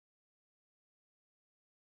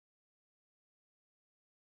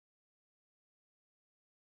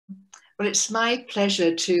Well, it's my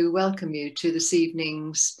pleasure to welcome you to this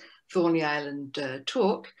evening's Thorney Island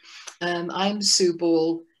talk. I'm Sue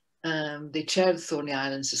Ball, the chair of the Thorney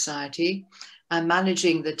Island Society. I'm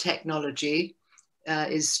managing the technology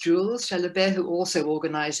is Jules Chalabert, who also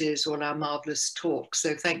organises all our marvellous talks.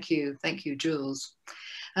 So thank you, Jules.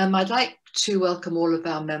 I'd like to welcome all of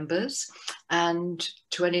our members, and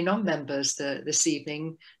to any non-members this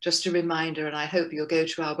evening, just a reminder, and I hope you'll go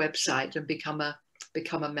to our website and become a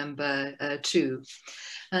member too.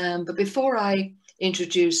 But before I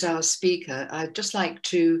introduce our speaker, I'd just like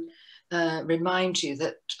to remind you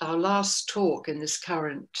that our last talk in this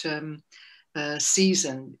current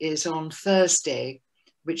season is on Thursday,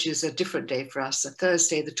 which is a different day for us,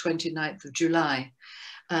 Thursday the 29th of July,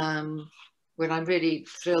 when I'm really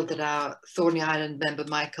thrilled that our Thorney Island member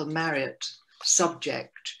Michael Marriott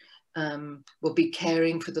subject will be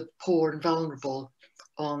caring for the poor and vulnerable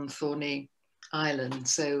on Thorney Island.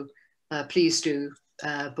 So please do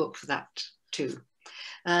book for that too.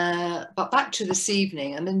 But back to this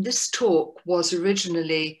evening, I mean, this talk was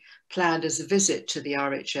originally planned as a visit to the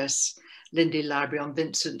RHS Lindley Library on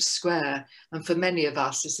Vincent Square, and for many of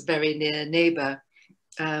us it's a very near neighbour.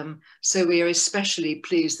 So we are especially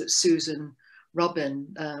pleased that Susan Robin,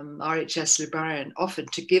 RHS Librarian, offered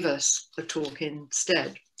to give us the talk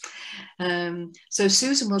instead. So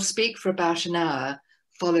Susan will speak for about an hour,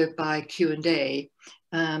 followed by Q&A.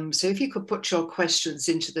 So if you could put your questions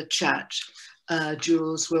into the chat,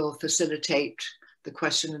 Jules will facilitate the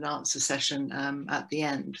question and answer session at the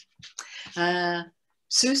end.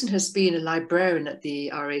 Susan has been a librarian at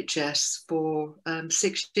the RHS for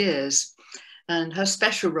 6 years, and her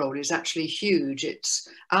special role is actually huge. It's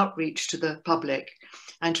outreach to the public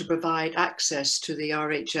and to provide access to the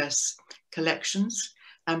RHS collections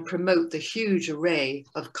and promote the huge array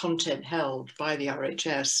of content held by the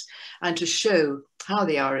RHS, and to show how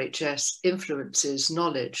the RHS influences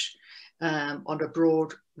knowledge on a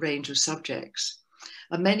broad range of subjects.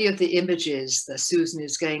 And many of the images that Susan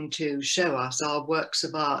is going to show us are works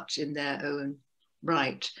of art in their own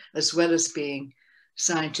right, as well as being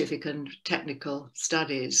scientific and technical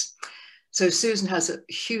studies. So Susan has a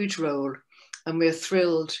huge role, and we're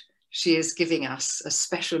thrilled she is giving us a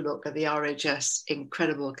special look at the RHS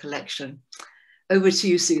incredible collection. Over to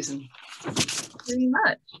you, Susan. Very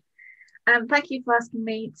much. Thank you for asking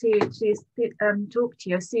me to talk to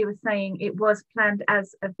you. As Sue was saying, it was planned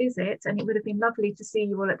as a visit, and it would have been lovely to see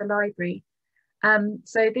you all at the library.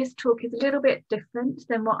 So this talk is a little bit different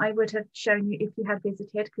than what I would have shown you if you had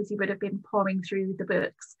visited, because you would have been pouring through the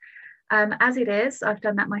books. As it is, I've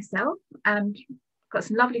done that myself and got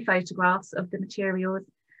some lovely photographs of the materials,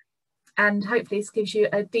 and hopefully this gives you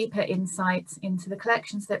a deeper insight into the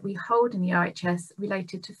collections that we hold in the RHS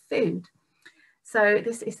related to food. So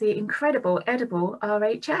this is the incredible edible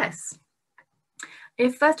RHS.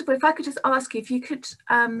 First of all, if I could just ask you if you could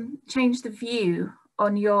change the view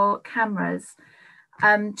on your cameras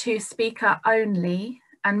to speaker only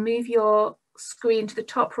and move your screen to the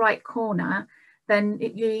top right corner, then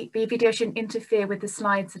the video shouldn't interfere with the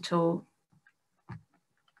slides at all.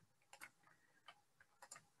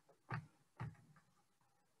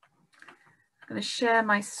 I'm going to share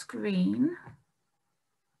my screen.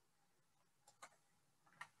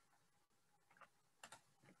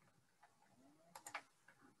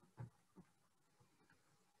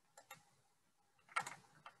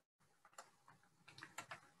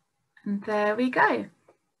 And there we go.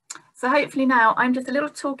 So hopefully now I'm just a little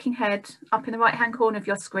talking head up in the right hand corner of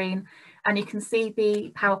your screen, and you can see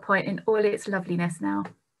the PowerPoint in all its loveliness now.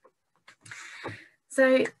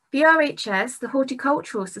 So the RHS, the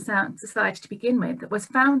Horticultural Society to begin with, was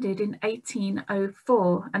founded in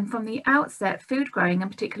 1804, and from the outset food growing, and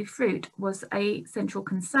particularly fruit, was a central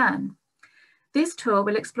concern. This tour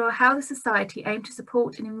will explore how the Society aimed to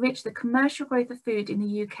support and enrich the commercial growth of food in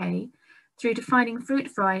the UK through defining fruit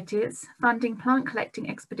varieties, funding plant collecting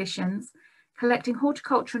expeditions, collecting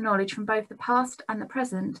horticultural knowledge from both the past and the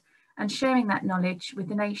present, and sharing that knowledge with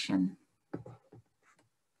the nation.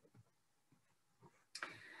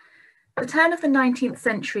 The turn of the 19th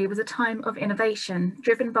century was a time of innovation,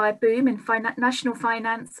 driven by a boom in national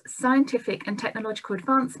finance, scientific and technological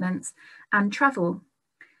advancements, and travel.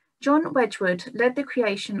 John Wedgwood led the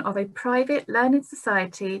creation of a private learned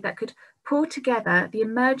society that could pull together the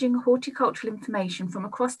emerging horticultural information from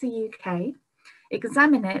across the UK,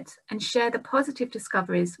 examine it and share the positive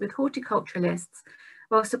discoveries with horticulturalists,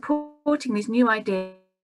 while supporting these new ideas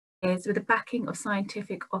with the backing of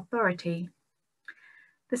scientific authority.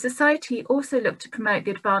 The Society also looked to promote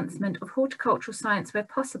the advancement of horticultural science where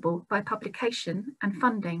possible by publication and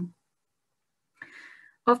funding.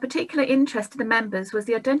 Of particular interest to the members was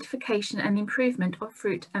the identification and improvement of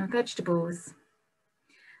fruit and vegetables.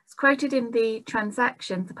 It's quoted in the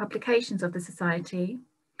transactions, the publications of the Society.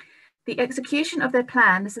 The execution of their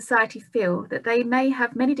plan, the Society feel that they may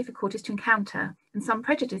have many difficulties to encounter and some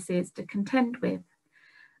prejudices to contend with,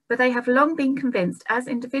 but they have long been convinced as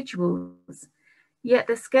individuals, yet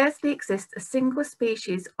there scarcely exists a single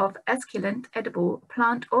species of esculent, edible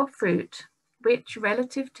plant or fruit, which,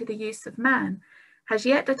 relative to the use of man, has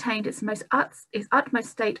yet attained its utmost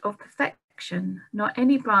state of perfection, nor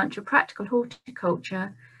any branch of practical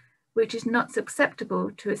horticulture which is not susceptible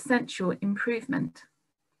to essential improvement.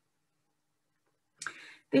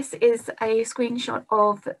 This is a screenshot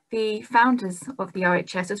of the founders of the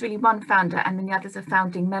RHS. There's really one founder and then the others are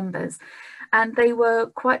founding members. And they were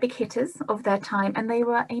quite big hitters of their time, and they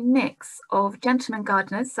were a mix of gentlemen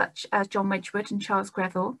gardeners such as John Wedgwood and Charles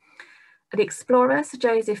Greville, the explorer Sir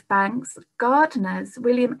Joseph Banks, gardeners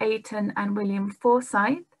William Ayton and William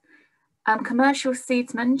Forsyth, commercial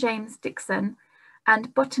seedsman James Dixon,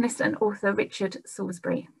 and botanist and author Richard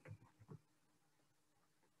Salisbury.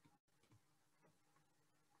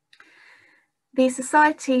 The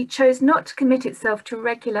Society chose not to commit itself to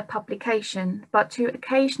regular publication, but to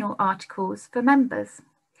occasional articles for members.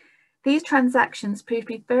 These transactions proved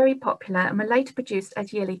to be very popular and were later produced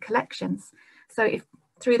as yearly collections. So if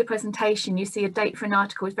through the presentation you see a date for an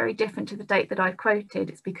article is very different to the date that I've quoted,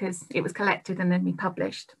 it's because it was collected and then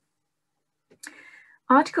republished.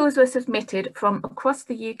 Articles were submitted from across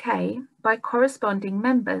the UK by corresponding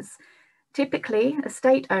members, typically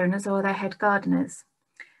estate owners or their head gardeners,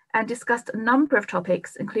 and discussed a number of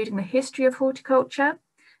topics, including the history of horticulture,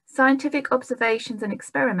 scientific observations and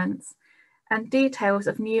experiments, and details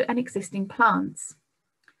of new and existing plants.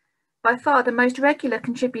 By far the most regular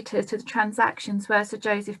contributors to the transactions were Sir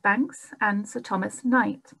Joseph Banks and Sir Thomas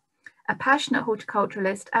Knight, a passionate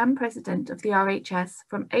horticulturalist and president of the RHS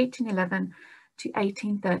from 1811 to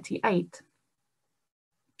 1838.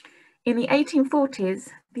 In the 1840s,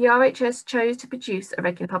 the RHS chose to produce a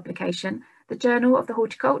regular publication, the Journal of the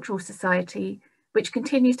Horticultural Society, which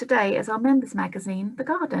continues today as our members' magazine, The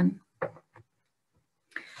Garden.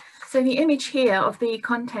 So the image here of the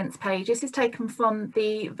contents page, this is taken from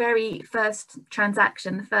the very first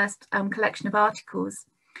transaction, the first collection of articles.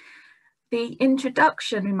 The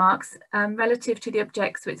introduction remarks relative to the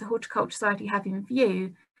objects which the Horticultural Society have in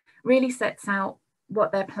view really sets out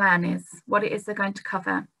what their plan is, what it is they're going to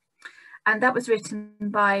cover. And that was written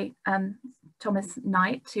by Thomas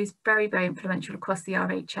Knight, who's very, very influential across the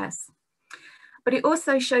RHS. But it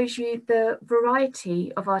also shows you the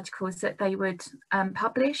variety of articles that they would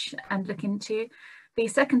publish and look into. The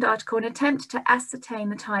second article, an attempt to ascertain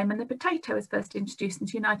the time when the potato was first introduced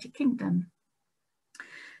into the United Kingdom.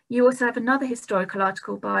 You also have another historical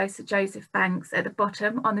article by Sir Joseph Banks at the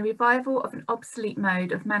bottom on the revival of an obsolete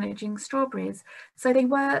mode of managing strawberries. So they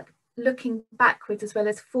were looking backwards as well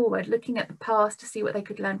as forward, looking at the past to see what they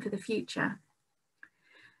could learn for the future.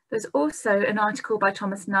 There's also an article by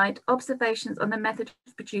Thomas Knight, Observations on the Method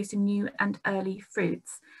of Producing New and Early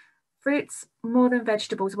Fruits. Fruits, more than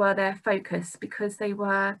vegetables, were their focus because they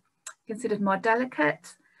were considered more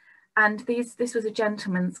delicate. And this was a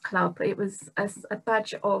gentleman's club. It was a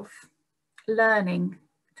badge of learning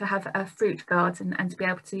to have a fruit garden and to be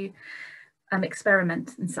able to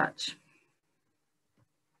experiment and such.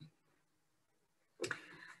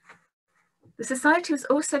 The Society was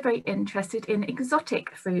also very interested in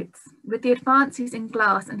exotic fruits, with the advances in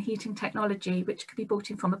glass and heating technology, which could be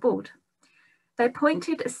bought in from abroad. They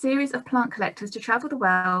appointed a series of plant collectors to travel the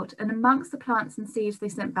world, and amongst the plants and seeds they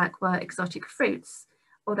sent back were exotic fruits,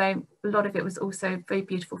 although a lot of it was also very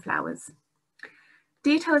beautiful flowers.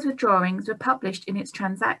 Details with drawings were published in its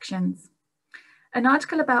transactions. An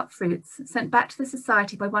article about fruits sent back to the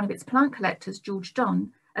Society by one of its plant collectors, George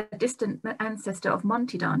Don, a distant ancestor of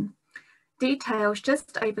Monty Don, details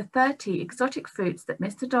just over 30 exotic fruits that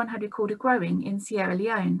Mr. Don had recorded growing in Sierra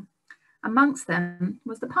Leone. Amongst them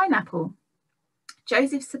was the pineapple.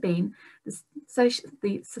 Joseph Sabine,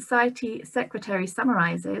 the Society Secretary,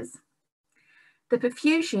 summarises, the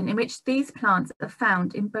profusion in which these plants are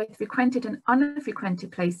found in both frequented and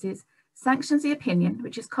unfrequented places sanctions the opinion,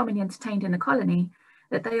 which is commonly entertained in the colony,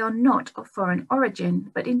 that they are not of foreign origin,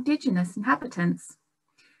 but indigenous inhabitants.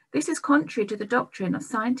 This is contrary to the doctrine of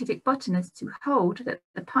scientific botanists who hold that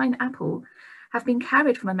the pineapple have been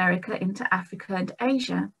carried from America into Africa and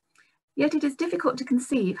Asia. Yet it is difficult to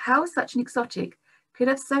conceive how such an exotic could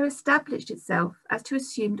have so established itself as to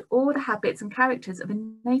assume all the habits and characters of a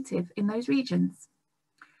native in those regions.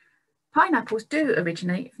 Pineapples do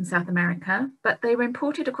originate from South America, but they were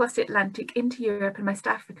imported across the Atlantic into Europe and West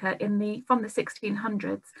Africa from the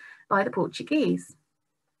 1600s by the Portuguese.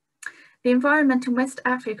 The environment in West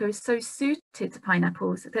Africa is so suited to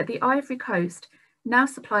pineapples that the Ivory Coast now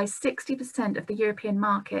supplies 60% of the European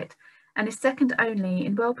market and is second only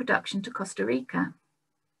in world production to Costa Rica.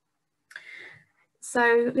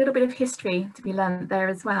 So a little bit of history to be learned there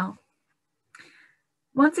as well.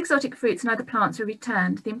 Once exotic fruits and other plants were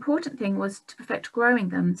returned, the important thing was to perfect growing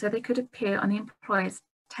them so they could appear on the employer's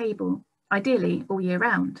table, ideally all year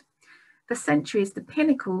round. For centuries, the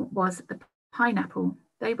pinnacle was the pineapple.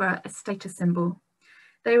 They were a status symbol.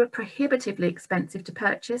 They were prohibitively expensive to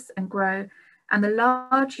purchase and grow, and the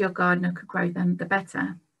larger your gardener could grow them, the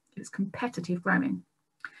better. It was competitive growing.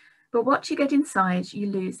 But what you get inside, you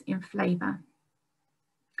lose in flavour.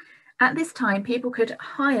 At this time, people could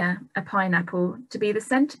hire a pineapple to be the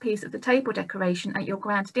centrepiece of the table decoration at your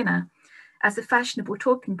grand dinner as a fashionable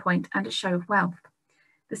talking point and a show of wealth,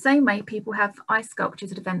 the same way people have ice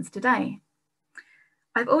sculptures at events today.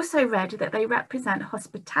 I've also read that they represent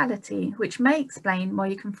hospitality, which may explain why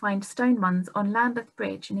you can find stone ones on Lambeth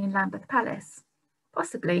Bridge and in Lambeth Palace.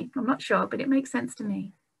 Possibly, I'm not sure, but it makes sense to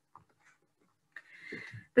me.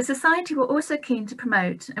 The Society were also keen to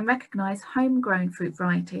promote and recognise homegrown fruit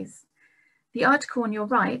varieties. The article on your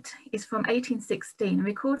right is from 1816 and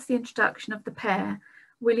records the introduction of the pear,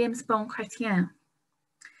 William's Bon Chrétien.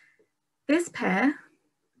 This pear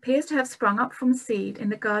appears to have sprung up from seed in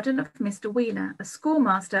the garden of Mr. Wheeler, a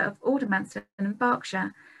schoolmaster of Aldermanstone in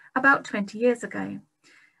Berkshire, about 20 years ago,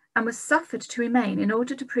 and was suffered to remain in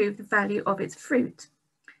order to prove the value of its fruit.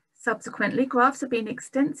 Subsequently, grafts have been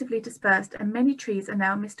extensively dispersed and many trees are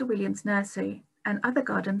now Mr. Williams' nursery and other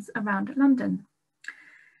gardens around London.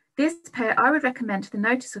 This pear I would recommend to the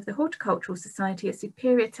notice of the Horticultural Society as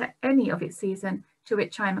superior to any of its season to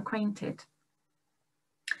which I am acquainted.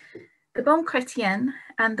 The Bon Chrétien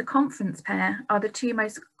and the Conference pear are the two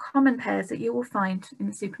most common pears that you will find in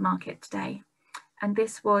the supermarket today. And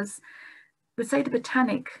this was, I would say, the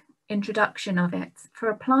botanic introduction of it. For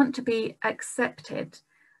a plant to be accepted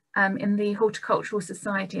in the Horticultural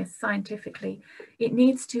Society scientifically, it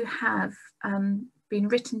needs to have been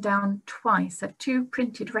written down twice, have two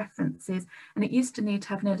printed references, and it used to need to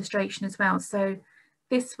have an illustration as well. So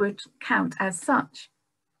this would count as such.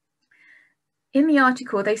 In the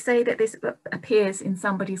article, they say that this appears in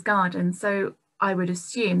somebody's garden. So I would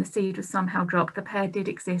assume the seed was somehow dropped. The pear did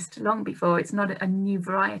exist long before. It's not a new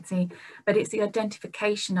variety, but it's the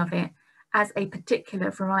identification of it as a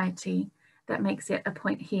particular variety that makes it a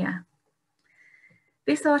point here.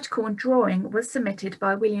 This article and drawing was submitted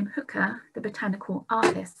by William Hooker, the botanical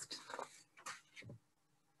artist.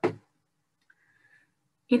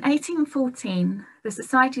 In 1814, the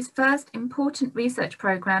Society's first important research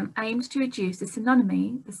programme aimed to reduce the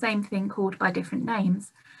synonymy, the same thing called by different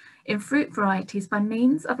names, in fruit varieties by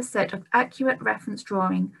means of a set of accurate reference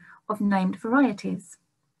drawing of named varieties.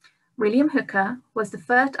 William Hooker was the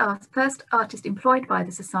first artist employed by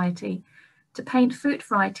the Society to paint fruit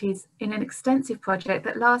varieties in an extensive project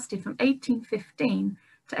that lasted from 1815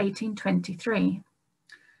 to 1823.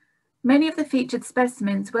 Many of the featured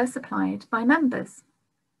specimens were supplied by members.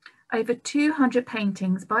 Over 200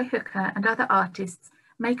 paintings by Hooker and other artists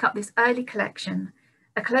make up this early collection,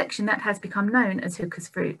 a collection that has become known as Hooker's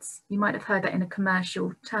Fruits. You might have heard that in a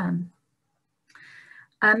commercial term.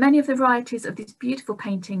 Many of the varieties of these beautiful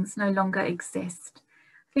paintings no longer exist.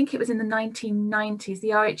 I think it was in the 1990s,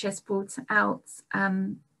 the RHS brought out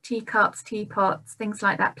teacups, teapots, things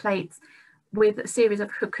like that, plates, with a series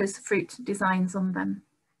of Hooker's fruit designs on them.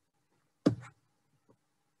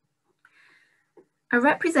 A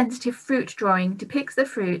representative fruit drawing depicts the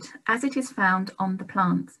fruit as it is found on the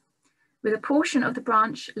plant, with a portion of the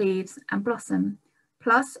branch, leaves and blossom,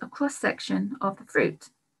 plus a cross-section of the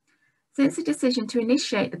fruit. Since the decision to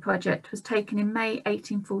initiate the project was taken in May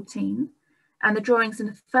 1814, and the drawings in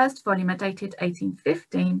the first volume are dated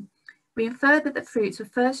 1815, we infer that the fruits were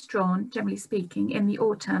first drawn, generally speaking, in the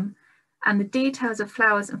autumn, and the details of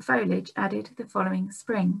flowers and foliage added the following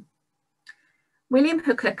spring. William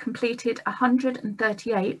Hooker completed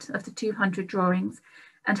 138 of the 200 drawings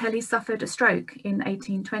until he suffered a stroke in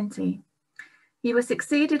 1820. He was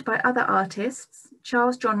succeeded by other artists,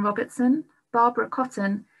 Charles John Robertson, Barbara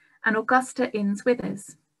Cotton, and Augusta Innes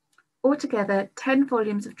Withers. Altogether, 10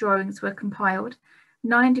 volumes of drawings were compiled,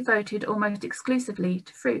 9 devoted almost exclusively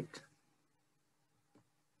to fruit.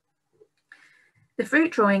 The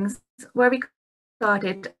fruit drawings were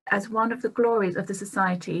regarded as one of the glories of the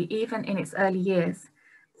Society, even in its early years.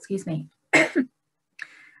 Excuse me.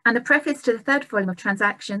 and the preface to the third volume of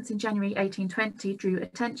Transactions in January 1820 drew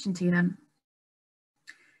attention to them.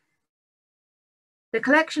 The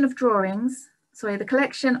collection of drawings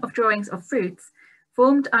of fruits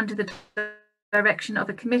formed under the direction of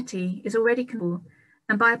a committee is already complete,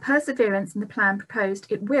 and by a perseverance in the plan proposed,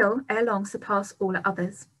 it will ere long surpass all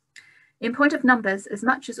others, in point of numbers as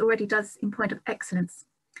much as already does in point of excellence.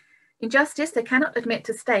 In justice, they cannot admit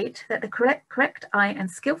to state that the correct eye and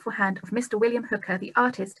skillful hand of Mr. William Hooker, the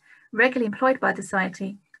artist, regularly employed by the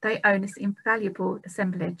Society, they own this invaluable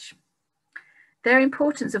assemblage, their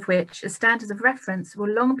importance of which as standards of reference will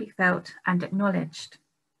long be felt and acknowledged.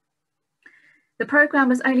 The programme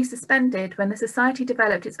was only suspended when the Society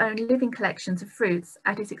developed its own living collections of fruits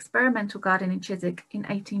at its experimental garden in Chiswick in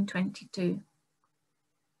 1822.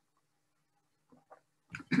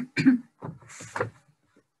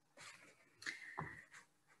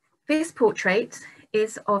 This portrait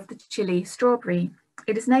is of the Chile strawberry.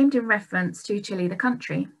 It is named in reference to Chile, the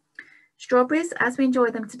country. Strawberries, as we enjoy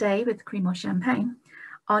them today with cream or champagne,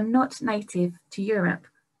 are not native to Europe.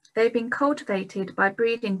 They've been cultivated by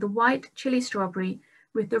breeding the white Chile strawberry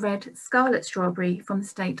with the red scarlet strawberry from the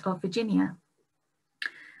state of Virginia.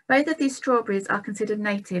 Both of these strawberries are considered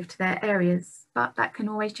native to their areas, but that can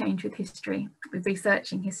always change with history, with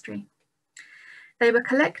researching history. They were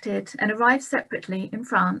collected and arrived separately in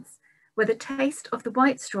France, where the taste of the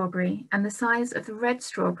white strawberry and the size of the red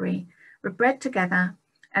strawberry were bred together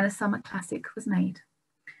and a summer classic was made.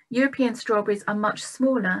 European strawberries are much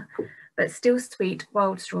smaller, but still sweet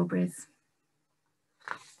wild strawberries.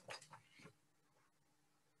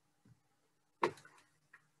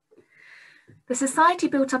 The Society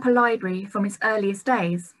built up a library from its earliest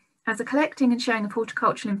days, as the collecting and sharing of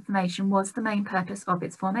horticultural information was the main purpose of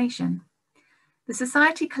its formation. The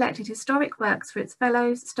Society collected historic works for its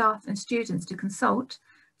fellows, staff and students to consult,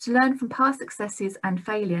 to learn from past successes and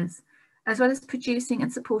failures, as well as producing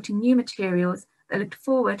and supporting new materials that looked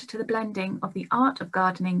forward to the blending of the art of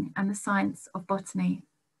gardening and the science of botany.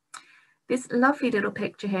 This lovely little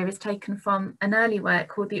picture here is taken from an early work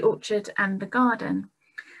called The Orchard and the Garden.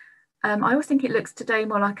 I always think it looks today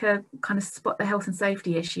more like a kind of spot the health and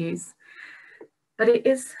safety issues, but it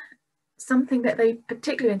is something that they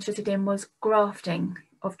particularly interested in was grafting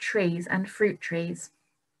of trees and fruit trees.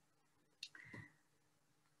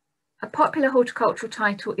 A popular horticultural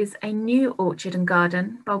title is A New Orchard and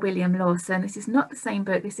Garden by William Lawson. This is not the same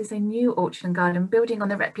book, this is A New Orchard and Garden, building on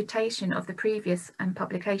the reputation of the previous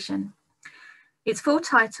publication. Its full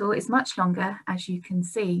title is much longer, as you can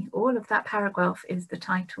see. All of that paragraph is the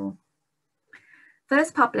title.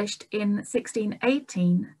 First published in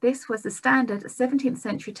 1618, this was the standard 17th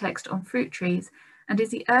century text on fruit trees and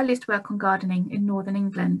is the earliest work on gardening in northern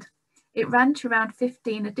England. It ran to around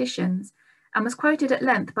 15 editions and was quoted at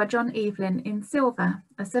length by John Evelyn in Silver,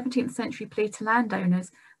 a 17th century plea to landowners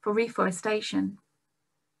for reforestation.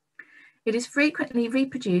 It is frequently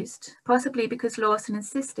reproduced, possibly because Lawson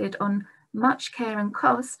insisted on much care and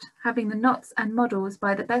cost, having the knots and models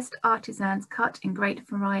by the best artisans cut in great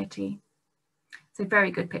variety. So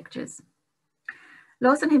very good pictures.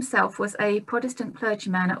 Lawson himself was a Protestant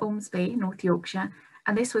clergyman at Ormsby, North Yorkshire,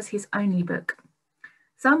 and this was his only book.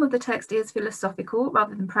 Some of the text is philosophical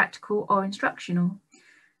rather than practical or instructional.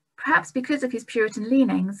 Perhaps because of his Puritan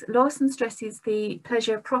leanings, Lawson stresses the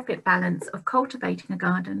pleasure-profit balance of cultivating a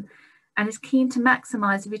garden and is keen to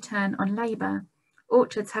maximise the return on labour,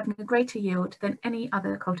 orchards having a greater yield than any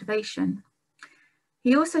other cultivation.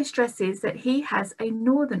 He also stresses that he has a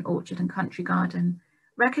northern orchard and country garden,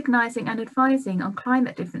 recognising and advising on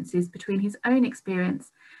climate differences between his own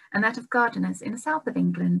experience and that of gardeners in the south of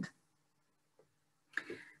England.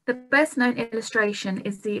 The best known illustration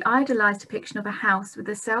is the idealised depiction of a house with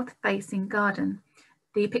a south-facing garden,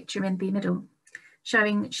 the picture in the middle,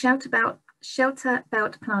 showing shelter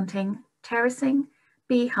belt planting, terracing,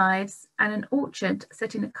 beehives and an orchard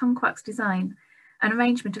set in a kumquats design, an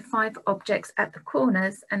arrangement of 5 objects at the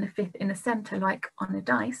corners and a 5th in the centre like on a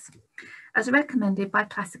dice, as recommended by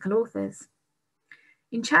classical authors.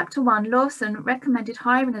 In chapter 1, Lawson recommended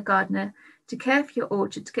hiring a gardener to care for your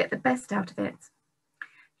orchard to get the best out of it.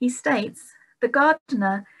 He states, the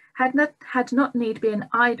gardener had not need be an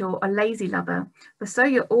idle or lazy lover, for so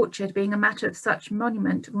your orchard being a matter of such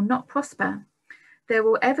monument will not prosper. There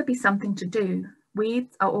will ever be something to do.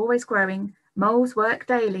 Weeds are always growing, moles work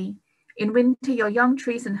daily. In winter, your young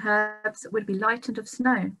trees and herbs would be lightened of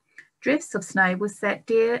snow. Drifts of snow will set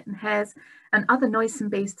deer and hares and other noisome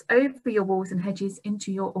beasts over your walls and hedges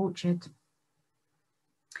into your orchard.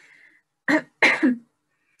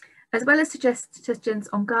 As well as suggestions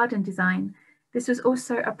on garden design, this was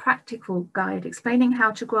also a practical guide explaining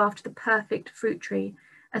how to graft the perfect fruit tree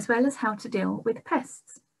as well as how to deal with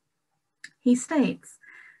pests. He states,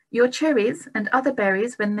 "Your cherries and other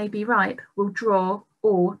berries, when they be ripe, will draw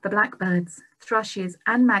all the blackbirds, thrushes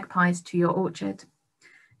and magpies to your orchard.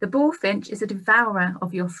 The bullfinch is a devourer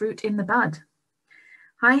of your fruit in the bud.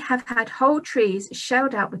 I have had whole trees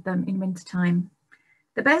shelled out with them in wintertime.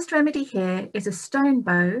 The best remedy here is a stone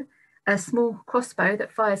bow, a small crossbow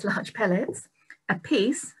that fires large pellets, a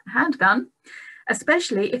piece, a handgun,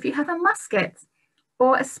 especially if you have a musket,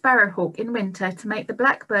 or a sparrowhawk in winter to make the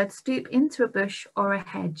blackbird stoop into a bush or a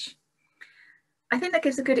hedge." I think that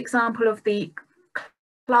gives a good example of the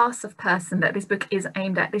class of person that this book is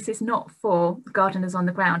aimed at. This is not for gardeners on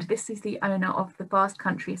the ground. This is the owner of the vast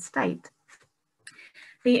country estate.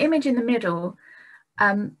 The image in the middle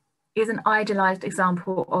is an idealized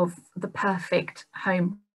example of the perfect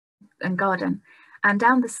home and garden. And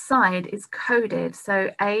down the side is coded.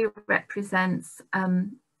 So A represents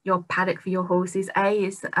your paddock for your horses. A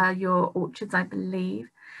is your orchards, I believe.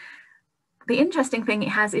 The interesting thing it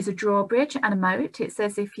has is a drawbridge and a moat. It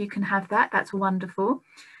says if you can have that, that's wonderful.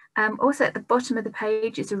 Also at the bottom of the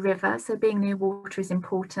page is a river, so being near water is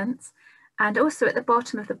important. And also at the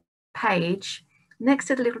bottom of the page, next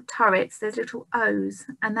to the little turrets, there's little O's,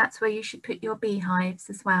 and that's where you should put your beehives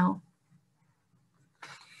as well.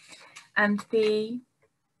 And the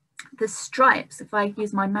stripes, if I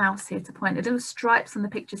use my mouse here to point, the little stripes on the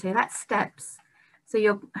pictures here, that's steps. So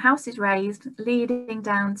your house is raised, leading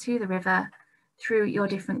down to the river through your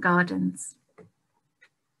different gardens.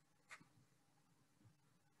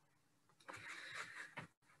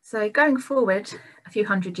 So going forward a few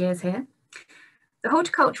hundred years here, the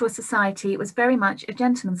Horticultural Society was very much a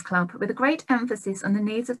gentleman's club with a great emphasis on the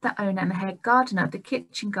needs of the owner and the head gardener of the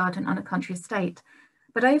kitchen garden on a country estate.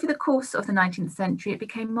 But over the course of the 19th century, it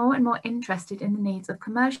became more and more interested in the needs of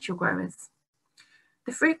commercial growers.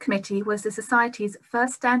 The Fruit Committee was the Society's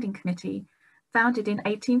first standing committee, founded in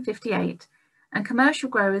 1858, and commercial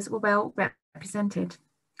growers were well represented.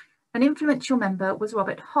 An influential member was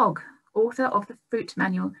Robert Hogg, author of the Fruit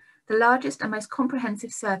Manual, the largest and most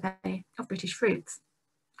comprehensive survey of British fruits.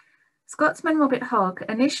 Scotsman Robert Hogg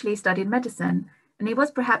initially studied medicine, and it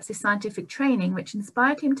was perhaps his scientific training which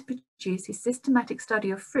inspired him to produce his systematic study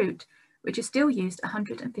of fruit, which is still used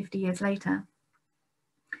 150 years later.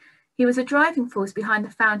 He was a driving force behind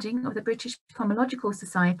the founding of the British Pomological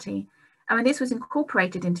Society, and when this was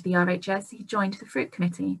incorporated into the RHS, he joined the Fruit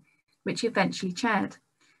Committee, which he eventually chaired.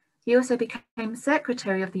 He also became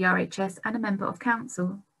secretary of the RHS and a member of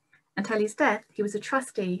council. Until his death, he was a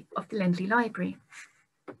trustee of the Lindley Library.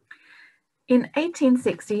 In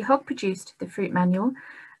 1860, Hogg produced the Fruit Manual,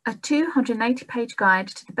 a 280-page guide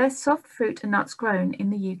to the best soft fruit and nuts grown in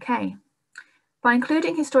the UK. By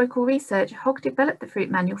including historical research, Hogg developed the Fruit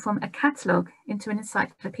Manual from a catalogue into an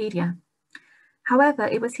encyclopedia. However,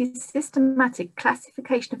 it was his systematic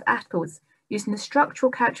classification of apples using the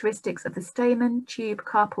structural characteristics of the stamen, tube,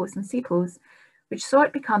 carpels and sepals, which saw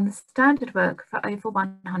it become the standard work for over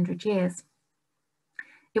 100 years.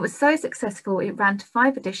 It was so successful it ran to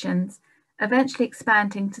 5 editions, eventually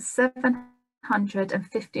expanding to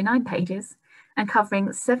 759 pages and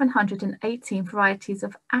covering 718 varieties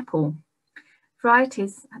of apple.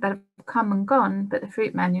 Varieties that have come and gone, but the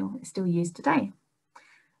Fruit Manual is still used today.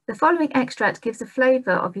 The following extract gives a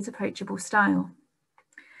flavour of his approachable style.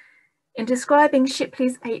 In describing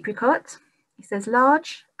Shipley's apricot, he says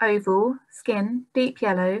large, oval, skin, deep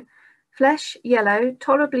yellow, flesh yellow,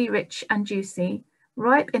 tolerably rich and juicy,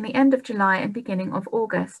 ripe in the end of July and beginning of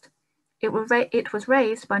August. It was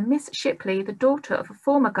raised by Miss Shipley, the daughter of a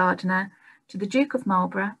former gardener to the Duke of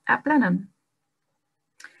Marlborough at Blenheim.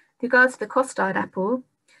 With regards to the costard apple,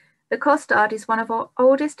 the costard is one of our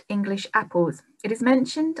oldest English apples. It is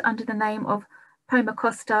mentioned under the name of Poma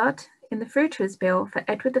costard in the Fruiterer's Bill for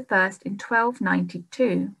Edward I in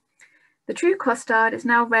 1292. The true costard is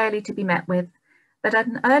now rarely to be met with, but at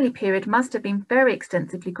an early period must have been very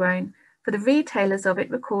extensively grown, for the retailers of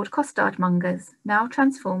it were called costardmongers, now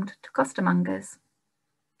transformed to costermongers.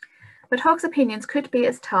 But Hogg's opinions could be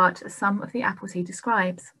as tart as some of the apples he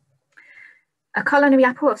describes. A culinary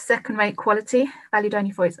apple of second-rate quality, valued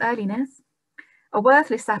only for its earliness. A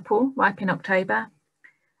worthless apple, ripe in October.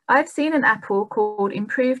 I've seen an apple called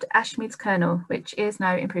improved Ashmead's kernel, which is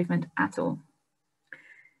no improvement at all.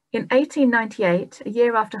 In 1898, a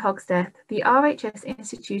year after Hogg's death, the RHS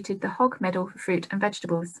instituted the Hogg Medal for Fruit and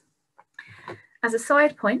Vegetables. As a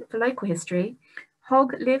side point for local history,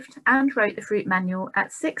 Hogg lived and wrote the Fruit Manual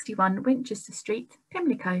at 61 Winchester Street,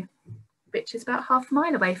 Pimlico, which is about half a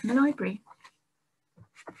mile away from the library.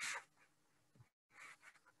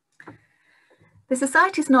 The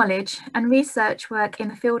Society's knowledge and research work in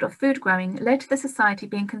the field of food growing led to the Society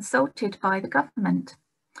being consulted by the government.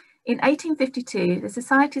 In 1852, the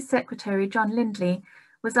Society's secretary, John Lindley,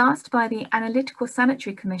 was asked by the Analytical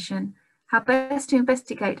Sanitary Commission how best to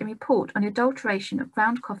investigate and report on the adulteration of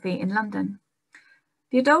ground coffee in London.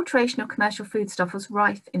 The adulteration of commercial foodstuff was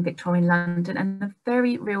rife in Victorian London and a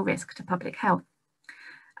very real risk to public health,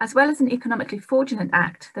 as well as an economically fraudulent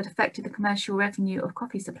act that affected the commercial revenue of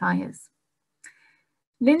coffee suppliers.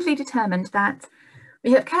 Lindley determined that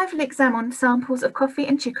we have carefully examined samples of coffee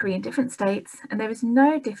and chicory in different states, and there is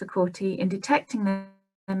no difficulty in detecting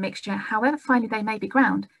the mixture, however finely they may be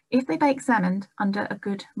ground, if they be examined under a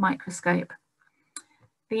good microscope.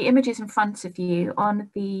 The images in front of you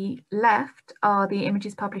on the left are the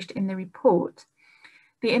images published in the report.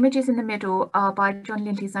 The images in the middle are by John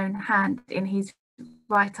Lindley's own hand in his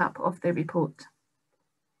write-up of the report.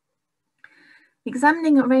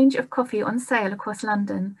 Examining a range of coffee on sale across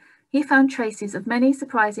London, he found traces of many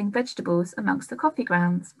surprising vegetables amongst the coffee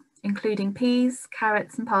grounds, including peas,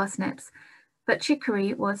 carrots and parsnips, but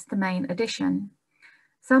chicory was the main addition.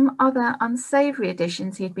 Some other unsavoury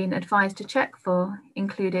additions he had been advised to check for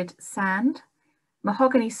included sand,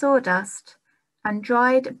 mahogany sawdust, and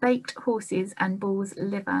dried baked horses and bull's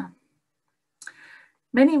liver.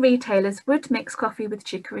 Many retailers would mix coffee with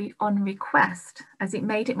chicory on request, as it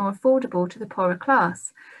made it more affordable to the poorer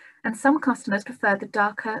class, and some customers preferred the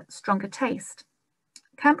darker, stronger taste.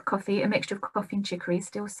 Camp coffee, a mixture of coffee and chicory, is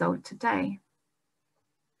still sold today.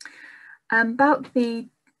 About the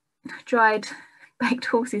dried baked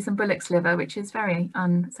horses and bullock's liver, which is very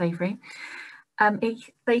unsavoury,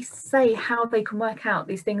 they say how they can work out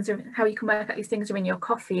these things, how you can work out these things are in your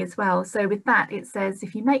coffee as well. So with that, it says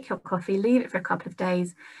if you make your coffee, leave it for a couple of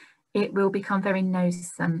days, it will become very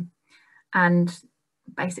noisome and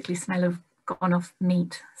basically smell of gone off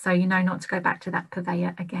meat. So you know not to go back to that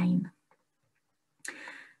purveyor again.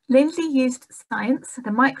 Lindley used science,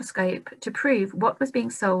 the microscope, to prove what was being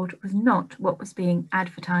sold was not what was being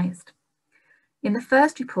advertised. In the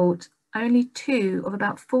first report, only 2 of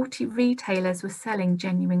about 40 retailers were selling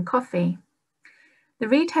genuine coffee. The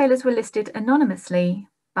retailers were listed anonymously,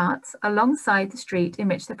 but alongside the street in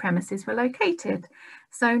which the premises were located,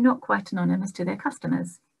 so not quite anonymous to their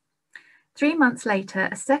customers. 3 months later,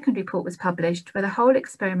 a second report was published where the whole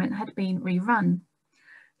experiment had been rerun.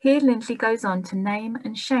 Here Lindley goes on to name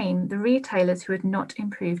and shame the retailers who had not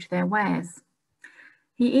improved their wares.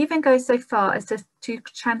 He even goes so far as to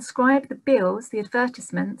transcribe the bills, the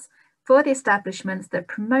advertisements, for the establishments that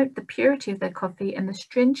promote the purity of their coffee and the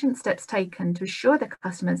stringent steps taken to assure their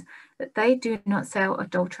customers that they do not sell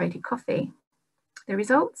adulterated coffee. The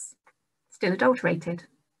results? Still adulterated.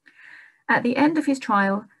 At the end of his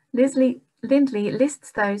trial, Lindley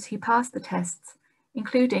lists those who passed the tests,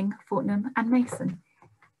 including Fortnum and Mason.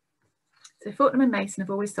 So Fortnum and Mason have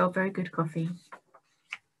always sold very good coffee.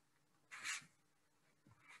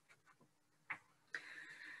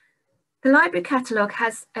 The library catalogue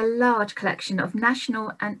has a large collection of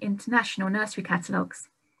national and international nursery catalogues.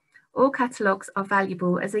 All catalogues are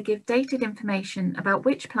valuable as they give dated information about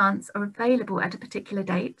which plants are available at a particular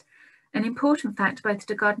date, an important fact both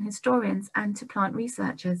to garden historians and to plant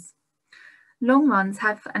researchers. Long runs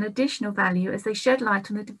have an additional value as they shed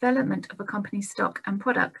light on the development of a company's stock and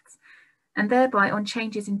products, and thereby on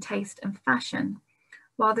changes in taste and fashion,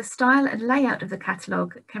 while the style and layout of the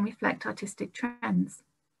catalogue can reflect artistic trends.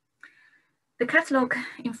 The catalogue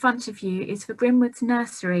in front of you is for Grimwood's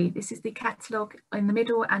Nursery. This is the catalogue in the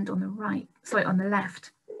middle and on the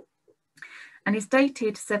left, and is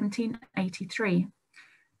dated 1783.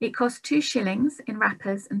 It costs 2 shillings in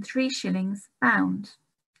wrappers and 3 shillings bound,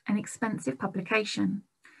 an expensive publication.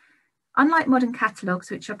 Unlike modern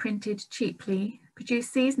catalogues, which are printed cheaply,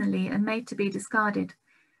 produced seasonally and made to be discarded,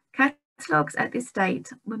 catalogues at this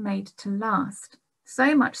date were made to last.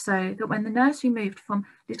 So much so that when the nursery moved from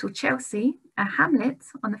Little Chelsea, a hamlet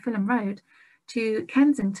on the Fulham Road, to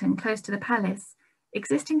Kensington, close to the palace,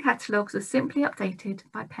 existing catalogues were simply updated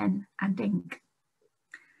by pen and ink.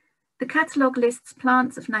 The catalogue lists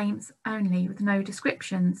plants of names only, with no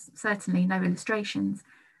descriptions, certainly no illustrations.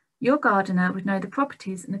 Your gardener would know the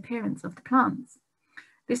properties and appearance of the plants.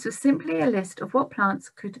 This was simply a list of what plants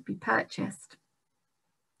could be purchased.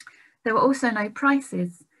 There were also no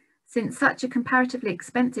prices, since such a comparatively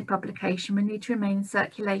expensive publication would need to remain in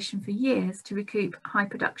circulation for years to recoup high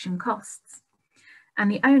production costs, and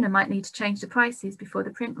the owner might need to change the prices before the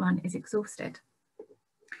print run is exhausted.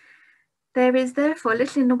 There is therefore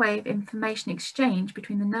little in the way of information exchange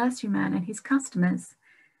between the nurseryman and his customers,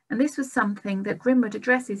 and this was something that Grimwood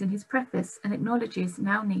addresses in his preface and acknowledges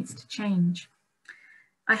now needs to change.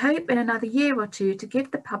 I hope in another year or two to give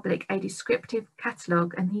the public a descriptive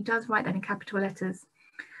catalogue, and he does write that in capital letters,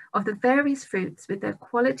 of the various fruits with their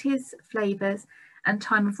qualities, flavours and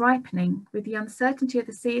time of ripening, with the uncertainty of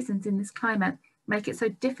the seasons in this climate make it so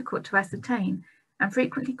difficult to ascertain and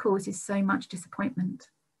frequently causes so much disappointment.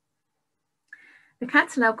 The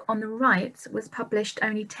catalogue on the right was published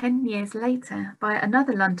only 10 years later by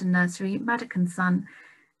another London nursery, Maddock & Son,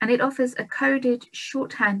 and it offers a coded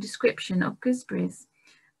shorthand description of gooseberries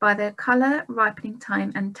by their colour, ripening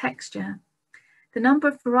time and texture. The number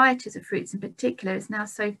of varieties of fruits in particular is now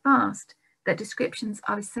so vast that descriptions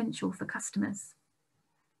are essential for customers.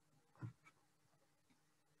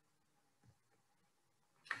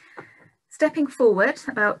 Stepping forward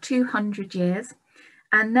about 200 years,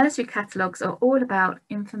 and nursery catalogues are all about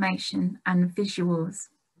information and visuals.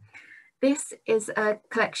 This is a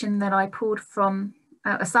collection that I pulled from,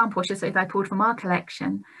 a sample, I should say, that I pulled from our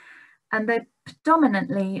collection, and they're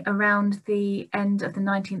predominantly around the end of the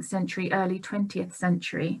 19th century, early 20th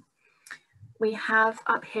century. We have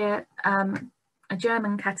up here a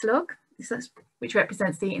German catalogue, which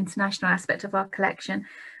represents the international aspect of our collection,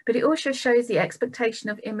 but it also shows the expectation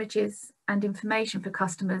of images and information for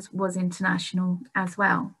customers was international as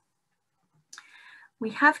well. We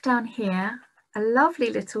have down here a lovely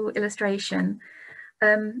little illustration,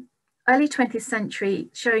 early 20th century,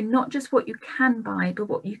 showing not just what you can buy, but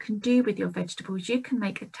what you can do with your vegetables. You can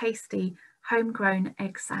make a tasty homegrown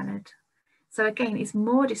egg salad. So again, it's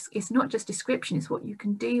not just description, it's what you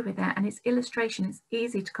can do with it, and it's illustration, it's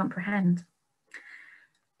easy to comprehend.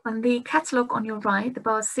 On the catalogue on your right, the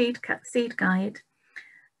Bar's Seed Guide,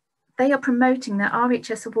 they are promoting their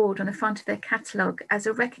RHS award on the front of their catalogue as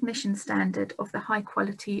a recognition standard of the high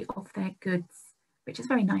quality of their goods, which is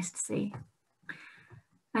very nice to see.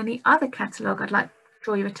 And the other catalogue I'd like to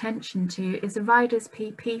draw your attention to is the Ryder's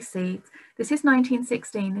PP seeds. This is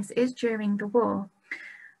 1916, this is during the war.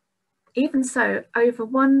 Even so, over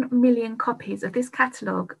 1 million copies of this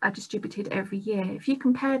catalogue are distributed every year. If you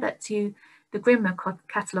compare that to the Grimmer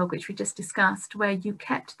catalogue, which we just discussed, where you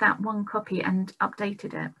kept that one copy and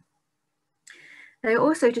updated it. They're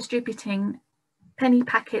also distributing penny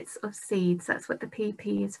packets of seeds. That's what the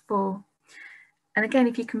PP is for. And again,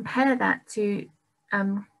 if you compare that to a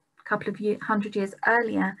couple of 100 years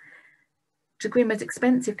earlier, to Grimmer's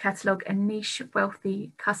expensive catalogue and niche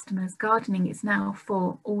wealthy customers, gardening is now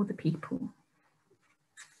for all the people.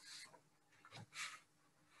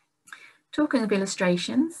 Talking of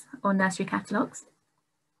illustrations or nursery catalogues,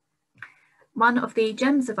 one of the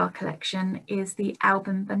gems of our collection is the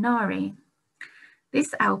album Banari.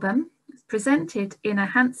 This album is presented in a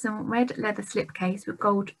handsome red leather slipcase with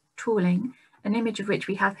gold tooling, an image of which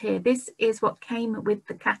we have here. This is what came with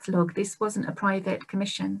the catalogue. This wasn't a private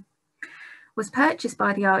commission. Was purchased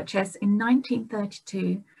by the RHS in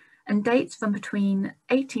 1932 and dates from between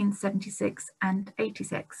 1876 and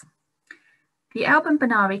 86. The album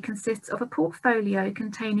Banari consists of a portfolio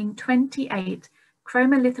containing 28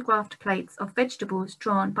 chromolithographed plates of vegetables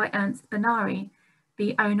drawn by Ernst Banari,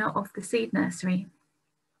 the owner of the seed nursery.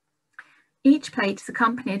 Each plate is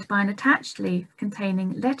accompanied by an attached leaf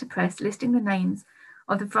containing letterpress listing the names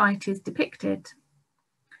of the varieties depicted.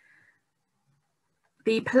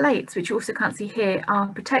 The plates, which you also can't see here, are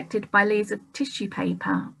protected by leaves of tissue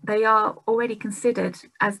paper. They are already considered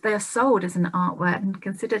as, they are sold as an artwork and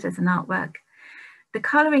considered as an artwork. The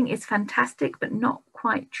colouring is fantastic, but not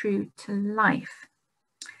quite true to life.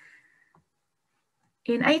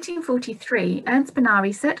 In 1843, Ernst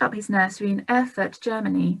Banari set up his nursery in Erfurt,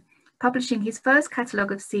 Germany, publishing his first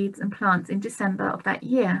catalogue of seeds and plants in December of that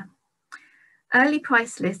year. Early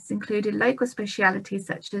price lists included local specialities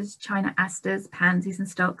such as China asters, pansies and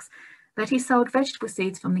stocks, but he sold vegetable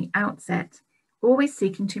seeds from the outset, always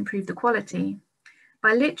seeking to improve the quality.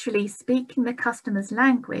 By literally speaking the customer's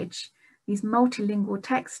language, these multilingual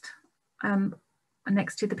text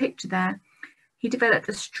next to the picture there, he developed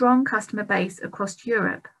a strong customer base across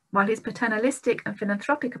Europe, while his paternalistic and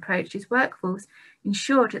philanthropic approach to his workforce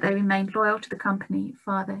ensured that they remained loyal to the company,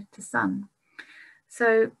 father to son.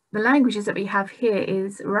 So the languages that we have here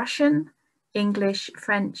is Russian, English,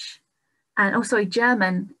 French, and also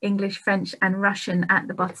German, English, French, and Russian at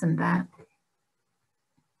the bottom there.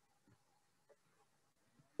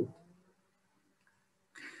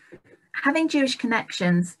 Having Jewish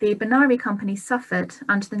connections, the Banari company suffered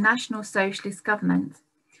under the National Socialist government,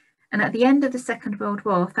 and at the end of the Second World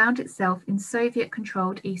War found itself in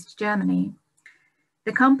Soviet-controlled East Germany.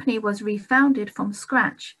 The company was refounded from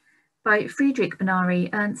scratch by Friedrich Banari,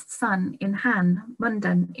 Ernst's son, in Hann,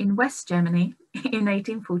 Munden, in West Germany in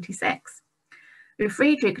 1846. With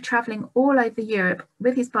Friedrich travelling all over Europe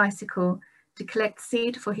with his bicycle, to collect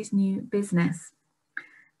seed for his new business.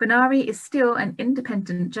 Bonari is still an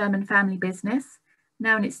independent German family business,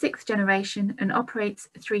 now in its 6th generation, and operates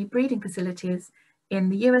 3 breeding facilities in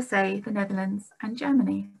the USA, the Netherlands and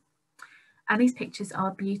Germany. And these pictures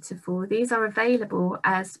are beautiful. These are available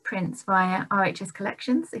as prints via RHS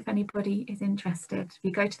Collections if anybody is interested. If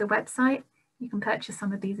you go to the website, you can purchase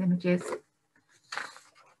some of these images.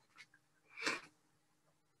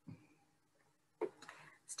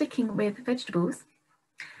 Sticking with vegetables,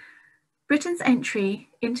 Britain's entry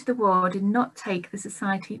into the war did not take the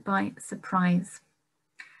society by surprise.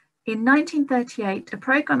 In 1938, a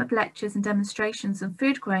programme of lectures and demonstrations on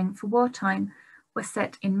food growing for wartime was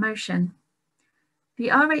set in motion. The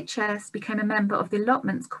RHS became a member of the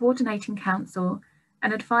Allotments Coordinating Council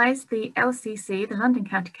and advised the LCC, the London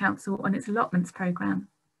County Council, on its allotments programme.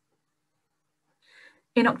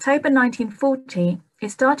 In October 1940, it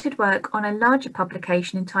started work on a larger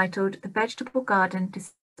publication entitled The Vegetable Garden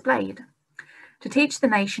Displayed, to teach the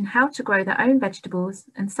nation how to grow their own vegetables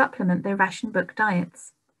and supplement their ration book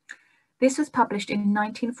diets. This was published in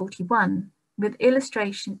 1941 with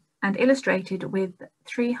illustration and illustrated with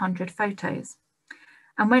 300 photos,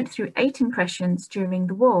 and went through 8 impressions during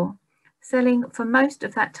the war, selling for most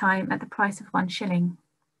of that time at the price of 1 shilling.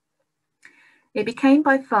 It became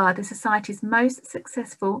by far the Society's most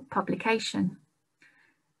successful publication.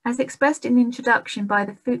 As expressed in the introduction by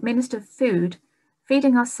the Minister of Food,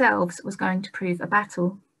 feeding ourselves was going to prove a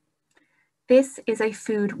battle. This is a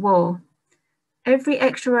food war. Every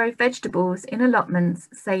extra row of vegetables in allotments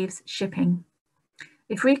saves shipping.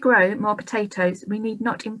 If we grow more potatoes, we need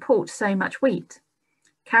not import so much wheat.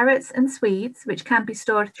 Carrots and Swedes, which can be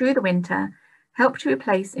stored through the winter, help to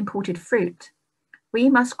replace imported fruit. We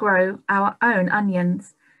must grow our own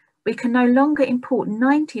onions. We can no longer import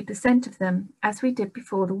 90% of them as we did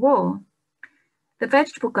before the war. The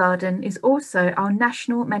vegetable garden is also our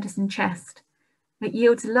national medicine chest. It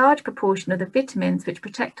yields a large proportion of the vitamins which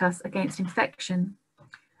protect us against infection.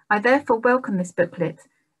 I therefore welcome this booklet,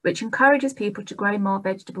 which encourages people to grow more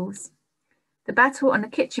vegetables. The battle on the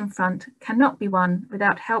kitchen front cannot be won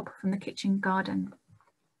without help from the kitchen garden.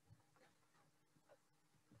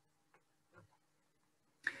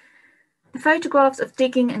 The photographs of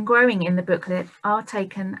digging and growing in the booklet are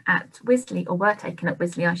taken at Wisley, or were taken at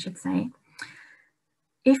Wisley, I should say.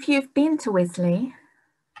 If you've been to Wisley,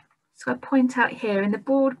 so I point out here in the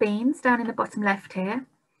broad beans down in the bottom left here,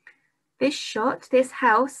 this shot, this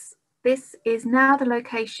house, this is now the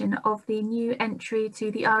location of the new entry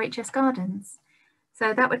to the RHS Gardens.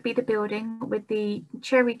 So that would be the building with the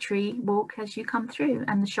cherry tree walk as you come through,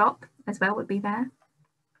 and the shop as well would be there.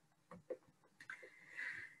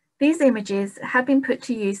 These images have been put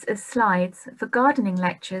to use as slides for gardening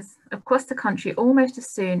lectures across the country almost as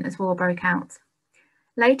soon as war broke out.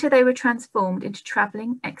 Later, they were transformed into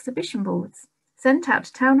travelling exhibition boards, sent out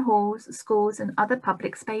to town halls, schools and other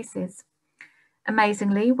public spaces.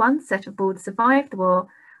 Amazingly, one set of boards survived the war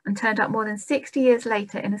and turned up more than 60 years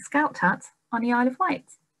later in a scout hut on the Isle of Wight.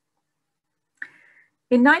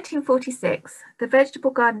 In 1946, the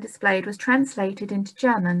vegetable garden displayed was translated into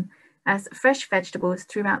German as Fresh Vegetables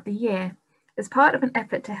Throughout the Year, as part of an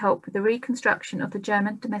effort to help with the reconstruction of the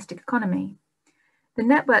German domestic economy. The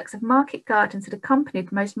networks of market gardens that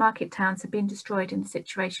accompanied most market towns have been destroyed in the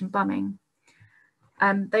situation bombing.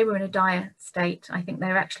 They were in a dire state. I think they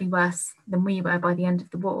were actually worse than we were by the end of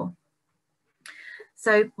the war.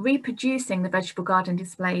 So reproducing the vegetable garden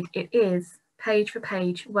displayed, it is page for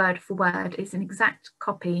page, word for word. It's an exact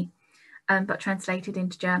copy, but translated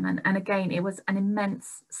into German. And again, it was an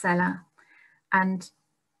immense seller, and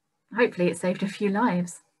hopefully it saved a few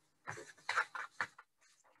lives.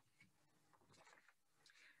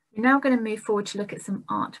 We're now going to move forward to look at some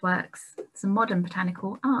artworks, some modern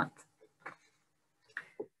botanical art.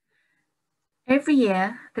 Every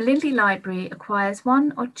year, the Lindley Library acquires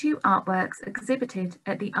 1 or 2 artworks exhibited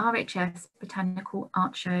at the RHS Botanical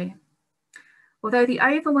Art Show. Although the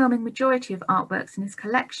overwhelming majority of artworks in this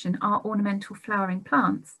collection are ornamental flowering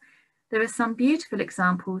plants, there are some beautiful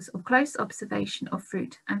examples of close observation of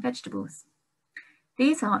fruit and vegetables.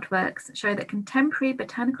 These artworks show that contemporary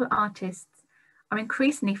botanical artists are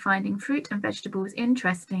increasingly finding fruit and vegetables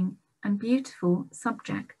interesting and beautiful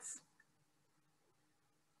subjects.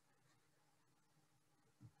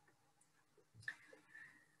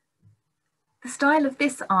 The style of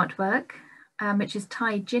this artwork, which is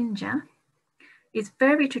Thai ginger, is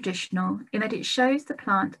very traditional in that it shows the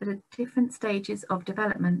plant at different stages of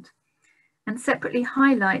development and separately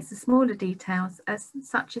highlights the smaller details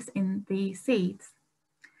such as in the seeds.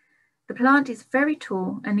 The plant is very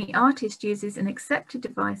tall and the artist uses an accepted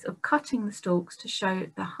device of cutting the stalks to show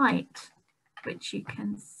the height. which you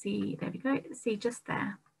can see, there we go, see just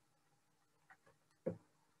there.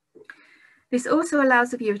 This also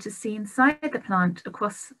allows the viewer to see inside the plant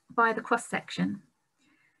via the cross section.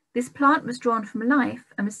 This plant was drawn from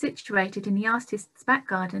life and was situated in the artist's back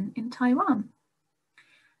garden in Taiwan.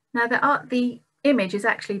 Now the image is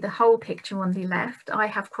actually the whole picture on the left. I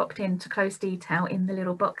have cropped into close detail in the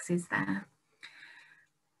little boxes there.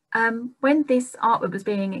 When this artwork was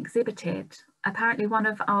being exhibited, apparently one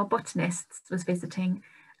of our botanists was visiting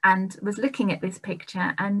and was looking at this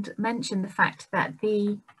picture and mentioned the fact that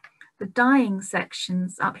the dying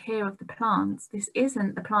sections up here of the plants, this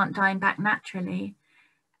isn't the plant dying back naturally,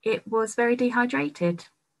 it was very dehydrated.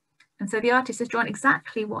 And so the artist has drawn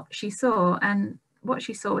exactly what she saw, and what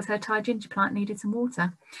she saw was her Thai ginger plant needed some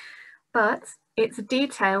water. But it's a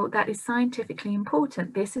detail that is scientifically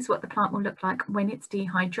important. This is what the plant will look like when it's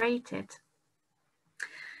dehydrated.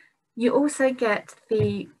 You also get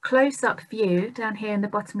the close-up view down here in the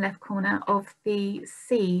bottom left corner of the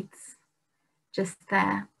seeds just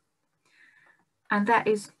there. And that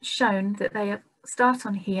is shown that they start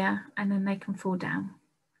on here and then they can fall down.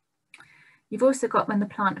 You've also got when the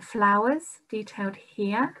plant flowers detailed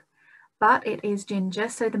here, but it is ginger.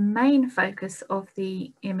 So the main focus of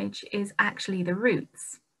the image is actually the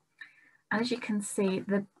roots. And as you can see,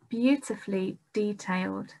 they're beautifully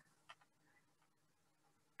detailed.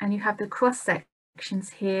 And you have the cross sections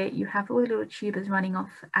here. You have all the little tubers running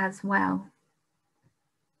off as well.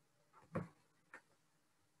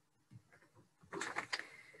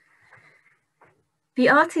 The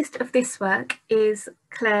artist of this work is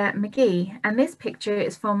Claire McGee, and this picture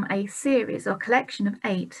is from a series or collection of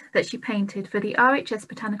 8 that she painted for the RHS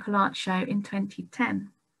Botanical Art Show in 2010.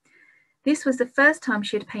 This was the first time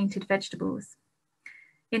she had painted vegetables.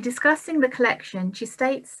 In discussing the collection, she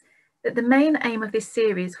states that the main aim of this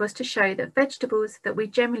series was to show that vegetables that we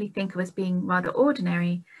generally think of as being rather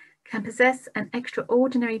ordinary can possess an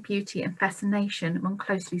extraordinary beauty and fascination when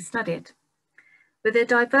closely studied. With a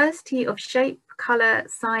diversity of shape, colour,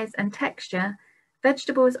 size and texture,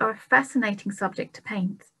 vegetables are a fascinating subject to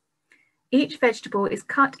paint. Each vegetable is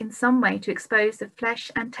cut in some way to expose the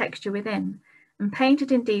flesh and texture within and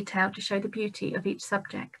painted in detail to show the beauty of each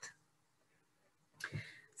subject.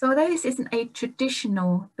 So although this isn't a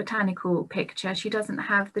traditional botanical picture, she doesn't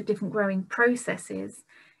have the different growing processes,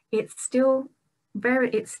 it still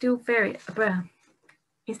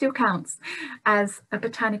counts as a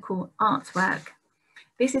botanical artwork.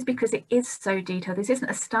 This is because it is so detailed. This isn't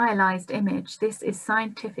a stylized image. This is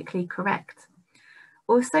scientifically correct.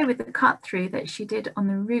 Also with the cut through that she did on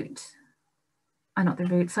the root, not the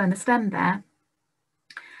root, so on the stem there,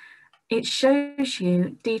 it shows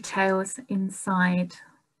you details inside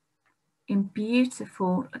in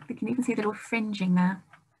beautiful, you can even see the little fringing there.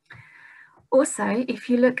 Also,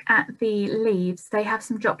 if you look at the leaves, they have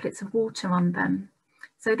some droplets of water on them.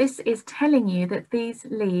 So this is telling you that these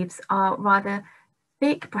leaves are rather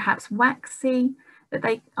thick, perhaps waxy, that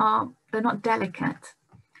they're not delicate.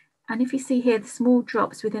 And if you see here the small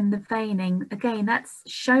drops within the veining, again, that's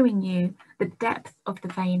showing you the depth of the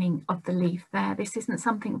veining of the leaf there. This isn't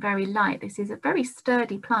something very light. This is a very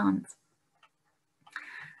sturdy plant.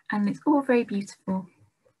 And it's all very beautiful.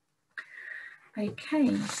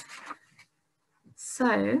 Okay,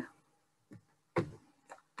 so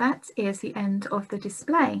that is the end of the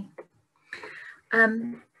display.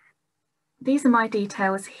 These are my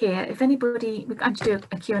details here. If anybody, we're going to do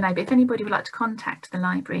a Q&A, but if anybody would like to contact the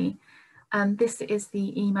library, this is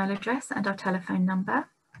the email address and our telephone number,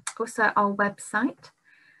 also our website,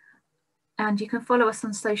 and you can follow us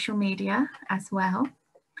on social media as well.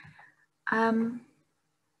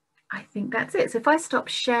 I think that's it. So if I stop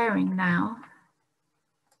sharing now,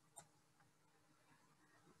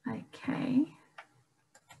 okay.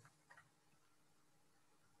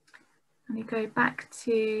 Let me go back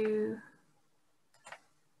to,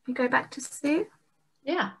 Sue.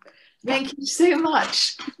 Yeah, thank you so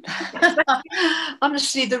much.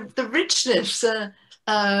 Honestly, the richness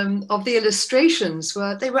of the illustrations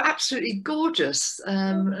they were absolutely gorgeous,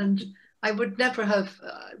 and I would never have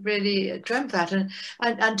really dreamt that,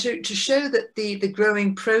 and to show that the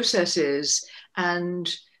growing processes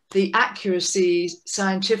and the accuracy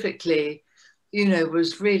scientifically, you know,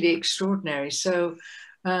 was really extraordinary. So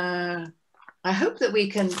I hope that we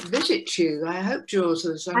can visit you. I hope Jules,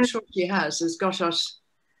 as I'm sure she has got us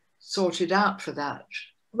sorted out for that.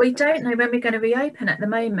 We don't know when we're going to reopen at the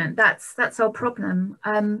moment. That's our problem.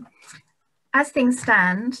 As things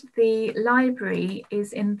stand, the library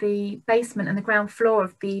is in the basement and the ground floor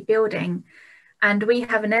of the building, and we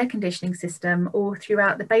have an air conditioning system all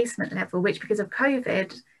throughout the basement level, which because of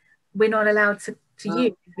COVID, we're not allowed to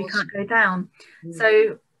use. We awesome. can't go down.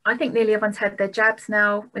 So I think nearly everyone's had their jabs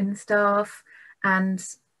now in the staff, and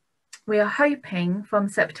we are hoping from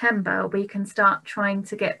September we can start trying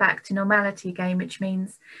to get back to normality again, which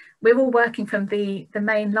means we're all working from the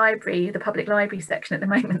main library, the public library section at the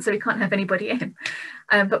moment, so we can't have anybody in.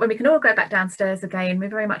 But when we can all go back downstairs again, we're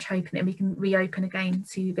very much hoping that we can reopen again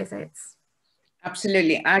to visits.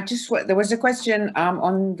 Absolutely. There was a question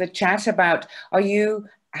on the chat about,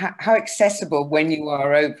 how accessible when you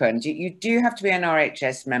are open? Do you have to be an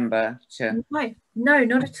RHS member to? No,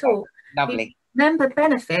 not at all. Lovely. The member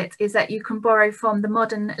benefit is that you can borrow from the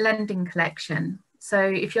modern lending collection. So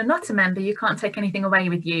if you're not a member, you can't take anything away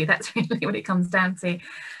with you. That's really what it comes down to.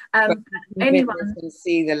 Anyone can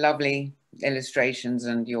see the lovely illustrations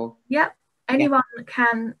and your. Yep. Anyone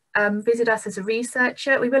can visit us as a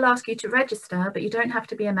researcher. We will ask you to register, but you don't have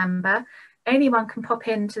to be a member. Anyone can pop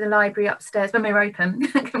into the library upstairs when we're open,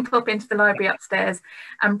 can pop into the library upstairs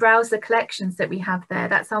and browse the collections that we have there.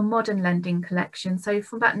 That's our modern lending collection, so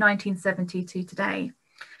from about 1970 to today.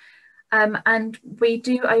 And we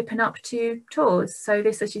do open up to tours. So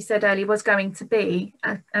this, as you said earlier, was going to be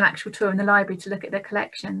an actual tour in the library to look at the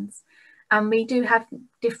collections. And we do have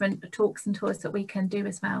different talks and tours that we can do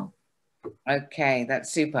as well. Okay,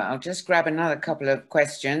 that's super. I'll just grab another couple of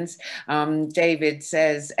questions. David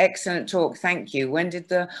says, excellent talk, thank you. When did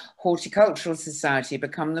the Horticultural Society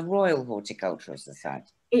become the Royal Horticultural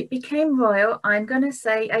Society? It became royal, I'm going to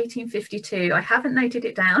say 1852. I haven't noted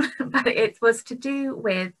it down, but it was to do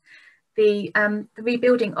with the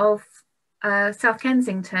rebuilding of South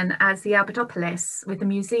Kensington as the Albertopolis, with the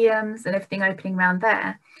museums and everything opening around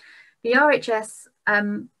there. The RHS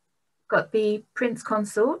got the Prince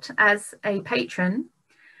Consort as a patron,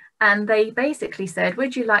 and they basically said,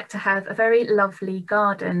 would you like to have a very lovely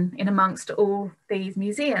garden in amongst all these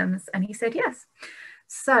museums? And he said yes.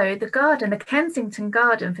 So the garden, the Kensington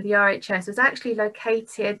Garden for the RHS, was actually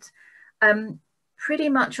located pretty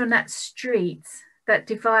much on that street that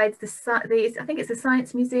divides I think it's the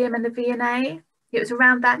Science Museum and the V&A. It was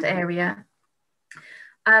around that area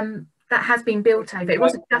that has been built over. It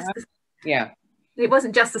wasn't just it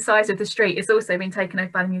wasn't just the size of the street, it's also been taken over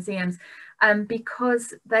by the museums,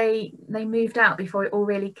 because they moved out before it all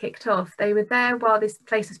really kicked off. They were there while this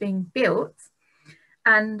place was being built,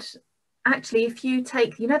 and actually if you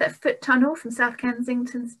take, you know, that foot tunnel from South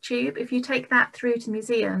Kensington's tube, if you take that through to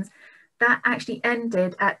museums, that actually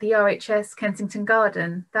ended at the RHS Kensington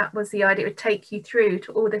Garden. That was the idea, it would take you through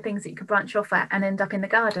to all the things that you could branch off at and end up in the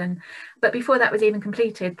garden. But before that was even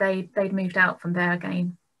completed, they'd moved out from there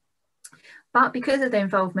again. But because of their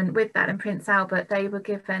involvement with that and Prince Albert, they were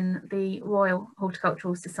given the Royal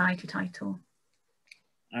Horticultural Society title.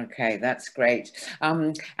 Okay, that's great.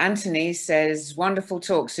 Anthony says, wonderful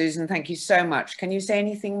talk, Susan. Thank you so much. Can you say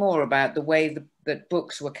anything more about the way that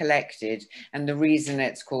books were collected and the reason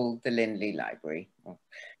it's called the Lindley Library?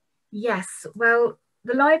 Yes, well,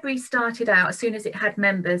 the library started out, as soon as it had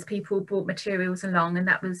members, people brought materials along and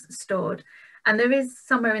that was stored. And there is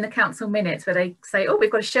somewhere in the council minutes where they say, oh,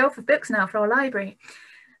 we've got a shelf of books now for our library.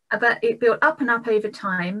 But it built up and up over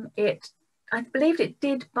time. I believe it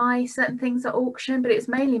did buy certain things at auction, but it was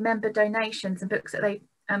mainly member donations and books that they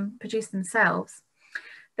produced themselves.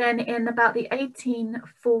 Then in about the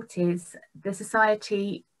 1840s, the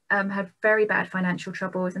society had very bad financial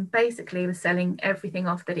troubles and basically was selling everything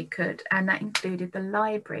off that it could, and that included the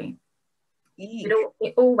library.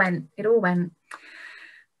 It all went.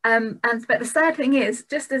 But the sad thing is,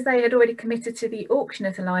 just as they had already committed to the auction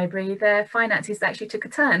of the library, their finances actually took a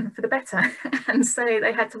turn for the better. And so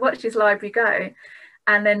they had to watch this library go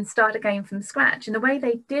and then start again from scratch. And the way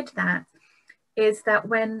they did that is that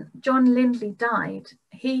when John Lindley died,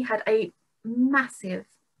 he had a massive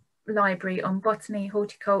library on botany,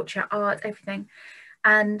 horticulture, art, everything.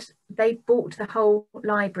 And they bought the whole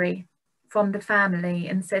library from the family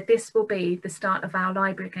and said, this will be the start of our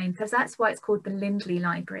library again. So that's why it's called the Lindley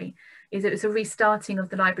Library, is it was a restarting of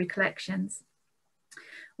the library collections.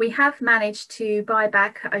 We have managed to buy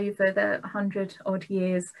back over the 100 odd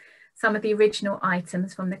years some of the original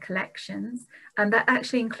items from the collections, and that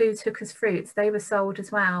actually includes Hooker's fruits. They were sold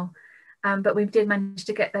as well, but we did manage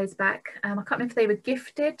to get those back. I can't remember if they were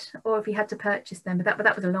gifted or if we had to purchase them, but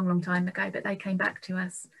that was a long time ago, but they came back to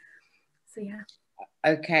us. So yeah.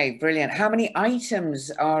 Okay, brilliant. How many items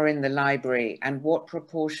are in the library and what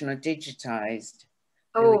proportion are digitized?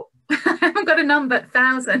 Oh, I haven't got a number,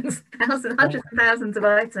 thousands, hundreds of thousands of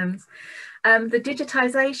items. The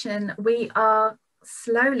digitization we are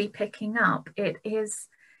slowly picking up. It's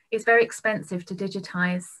very expensive to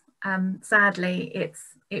digitize. Sadly,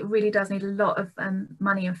 it really does need a lot of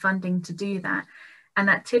money and funding to do that. And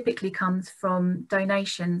that typically comes from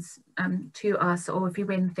donations to us, or if you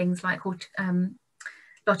win things like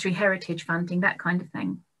lottery heritage funding, that kind of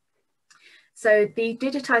thing. So the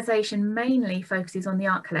digitisation mainly focuses on the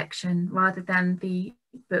art collection rather than the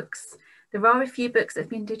books. There are a few books that have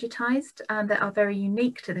been digitised that are very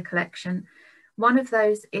unique to the collection. One of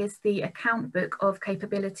those is the account book of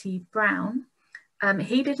Capability Brown.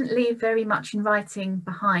 He didn't leave very much in writing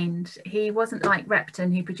behind. He wasn't like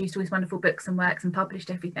Repton, who produced all these wonderful books and works and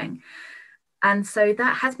published everything. And so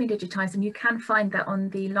that has been digitised, and you can find that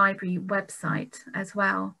on the library website as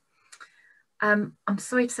well. I'm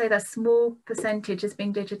sorry to say that a small percentage has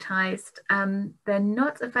been digitised. They're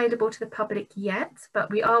not available to the public yet,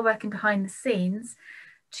 but we are working behind the scenes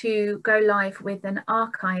to go live with an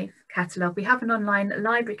archive catalogue. We have an online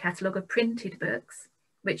library catalogue of printed books,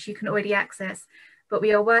 which you can already access, but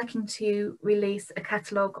we are working to release a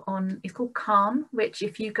catalogue on, it's called Calm, which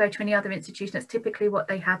if you go to any other institution, that's typically what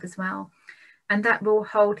they have as well. And that will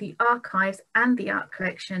hold the archives and the art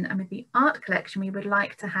collection. And with the art collection, we would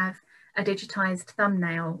like to have a digitised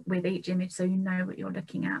thumbnail with each image so you know what you're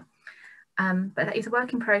looking at. But that is a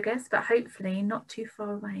work in progress, but hopefully not too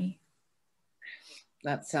far away.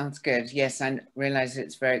 That sounds good. Yes, I realise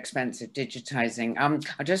it's very expensive digitising.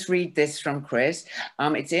 I'll just read this from Chris.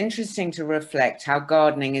 It's interesting to reflect how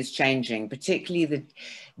gardening is changing, particularly the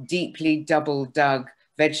deeply double dug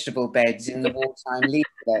vegetable beds in the wartime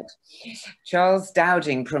leaflet. Charles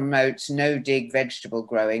Dowding promotes no-dig vegetable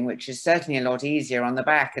growing, which is certainly a lot easier on the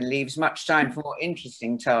back and leaves much time for more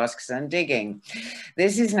interesting tasks than digging.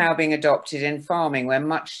 This is now being adopted in farming, where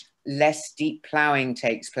much less deep ploughing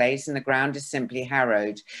takes place and the ground is simply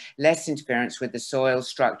harrowed. Less interference with the soil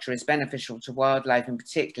structure is beneficial to wildlife, and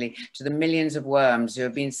particularly to the millions of worms who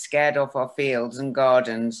have been scared off our fields and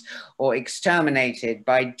gardens or exterminated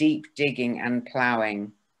by deep digging and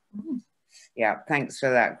ploughing. Yeah, thanks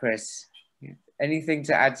for that, Chris. Yeah. Anything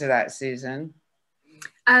to add to that, Susan?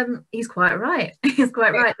 He's quite right. He's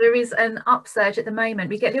quite right. There is an upsurge at the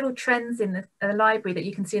moment. We get little trends in the library that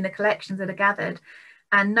you can see in the collections that are gathered.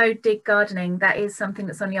 And no dig gardening, that is something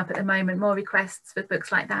that's on the up at the moment. More requests for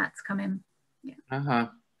books like that to come in. Yeah.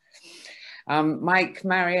 Mike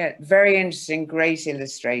Marriott, very interesting, great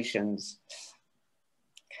illustrations.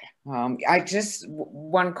 I just,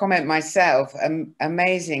 one comment myself,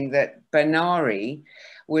 amazing that Benari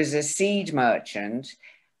was a seed merchant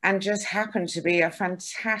and just happened to be a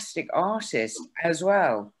fantastic artist as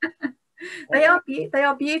well. They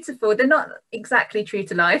are beautiful. They're not exactly true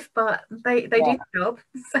to life, but they do the job.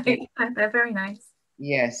 So they're very nice.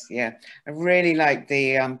 Yes, yeah. I really like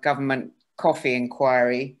the government coffee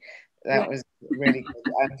inquiry. That was really good.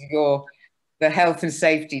 And the health and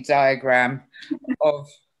safety diagram of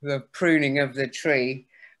the pruning of the tree.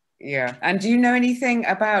 Yeah. And do you know anything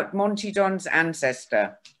about Monty Don's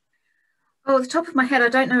ancestor? Oh, off the top of my head, I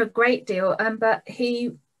don't know a great deal. But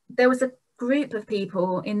there was a group of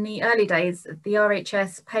people in the early days, the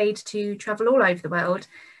RHS paid to travel all over the world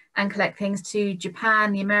and collect things to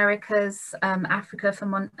Japan, the Americas, Africa for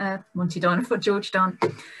Monty Don, for George Don.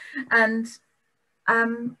 And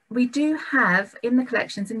we do have in the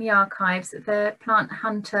collections, in the archives, the plant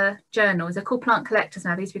hunter journals. They're called plant collectors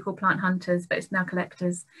now. They used to be called plant hunters, but it's now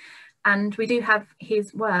collectors. And we do have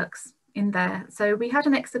his works in there. So we had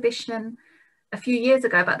an exhibition a few years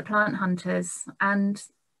ago about the plant hunters, and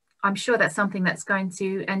I'm sure that's something that's going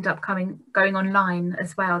to end up going online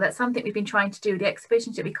as well. That's something we've been trying to do. The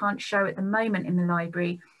exhibitions that we can't show at the moment in the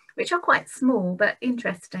library, which are quite small but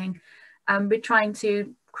interesting, we're trying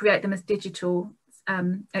to create them as digital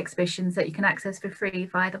exhibitions that you can access for free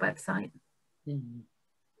via the website.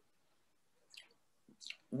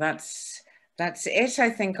 That's it,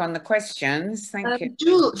 I think, on the questions. Thank you.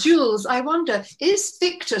 Jules, I wonder, is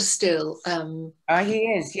Victor still? He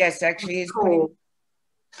is, yes, actually he's cool.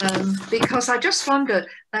 Because I just wonder,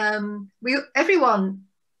 everyone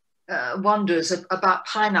wonders about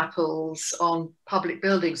pineapples on public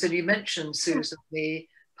buildings, and you mentioned, Susan, the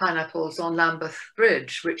pineapples on Lambeth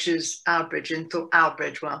Bridge, which is our bridge in Thorney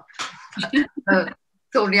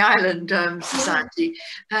Island Society.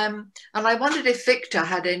 And I wondered if Victor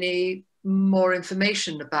had any more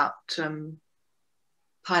information about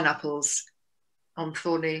pineapples on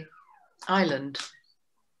Thorney Island.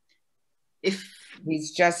 If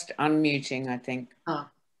he's just unmuting, I think. I'm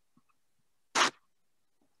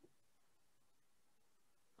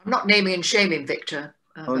not naming and shaming Victor.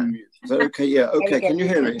 Okay, yeah, okay. Can you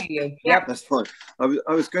hear me? Yep, that's fine. I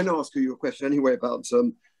was going to ask you a question anyway about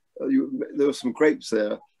there were some grapes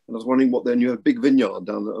there, And I was wondering what, then you have a big vineyard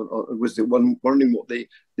down there, wondering what the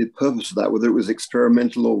purpose of that, whether it was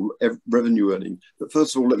experimental or revenue earning. But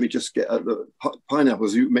first of all, let me just get at the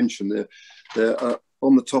pineapples you mentioned. They're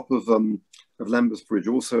on the top of Lambeth Bridge,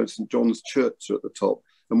 also at St John's Church at the top.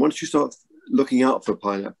 And once you start looking out for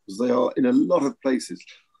pineapples, they are in a lot of places.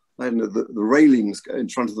 And the railings in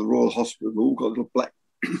front of the Royal Hospital have all got little black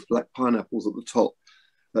pineapples at the top.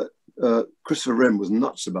 Christopher Wren was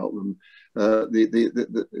nuts about them.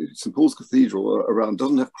 The St Paul's Cathedral around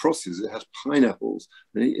doesn't have crosses, it has pineapples.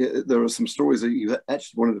 And there are some stories that he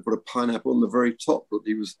actually wanted to put a pineapple on the very top, but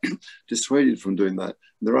he was dissuaded from doing that.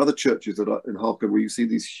 And there are other churches that are in Harker where you see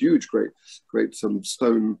these huge, great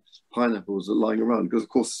stone pineapples lying around, because of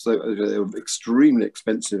course they're extremely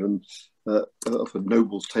expensive and for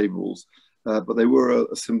nobles' tables. But they were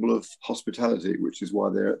a symbol of hospitality, which is why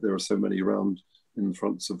there are so many around in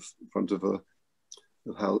front of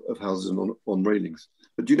houses on railings.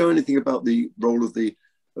 But do you know anything about the role of the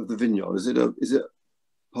vineyard? Is it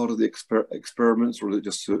part of the experiments, or is it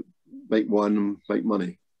just to make wine and make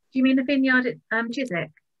money? Do you mean the vineyard at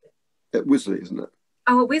Chiswick? At Wisley, isn't it?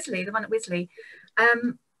 Oh, at Wisley, the one at Wisley.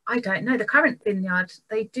 I don't know. The current vineyard,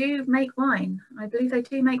 they do make wine. I believe they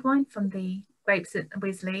do make wine from the grapes at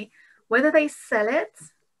Wisley. Whether they sell it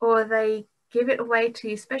or they give it away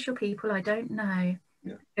to special people, I don't know.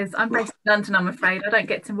 Because I'm based in London, I'm afraid. I don't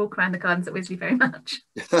get to walk around the gardens at Wisley very much.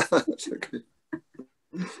 That's okay.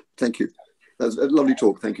 Thank you. That's a lovely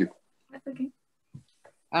talk. Thank you. That's okay.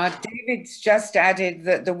 David's just added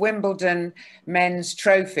that the Wimbledon men's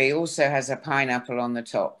trophy also has a pineapple on the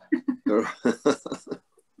top.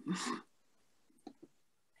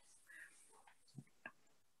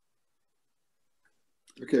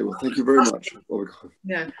 Okay, well, thank you very much.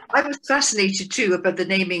 Yeah, I was fascinated too about the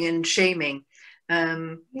naming and shaming.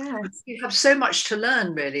 Yes. You have so much to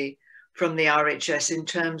learn really from the RHS in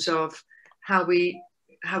terms of how we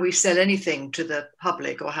sell anything to the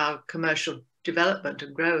public, or how commercial development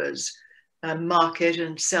and growers market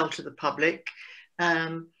and sell to the public,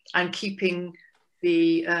 and keeping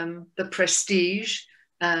the prestige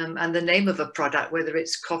and the name of a product, whether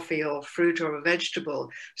it's coffee or fruit or a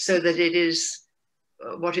vegetable, so that it is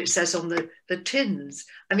what it says on the tins.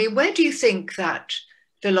 I mean, where do you think that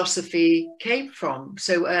philosophy came from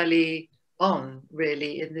so early on,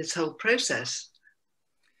 really, in this whole process?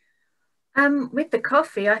 With the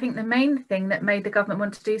coffee, I think the main thing that made the government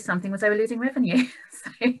want to do something was they were losing revenue.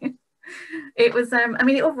 So it was, I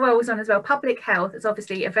mean, it all rolls on as well. Public health is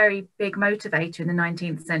obviously a very big motivator in the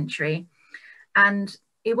 19th century. And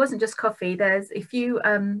it wasn't just coffee. If you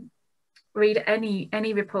read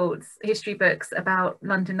any reports, history books about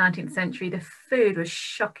London 19th century, the food was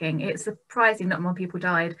shocking. It's surprising not more people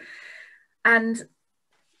died. And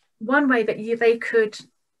one way that they could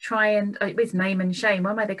try and, with name and shame,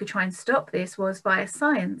 one way they could try and stop this was via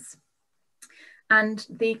science. And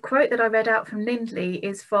the quote that I read out from Lindley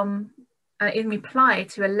is from, in reply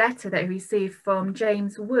to a letter that he received from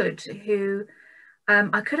James Wood, who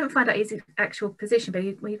I couldn't find out his actual position, but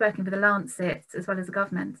he's working for the Lancet as well as the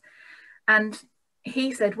government. And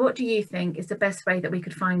he said, what do you think is the best way that we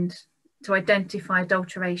could find to identify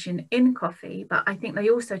adulteration in coffee? But I think they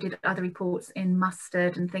also did other reports in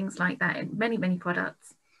mustard and things like that, in many, many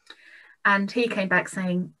products. And he came back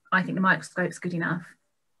saying, I think the microscope's good enough.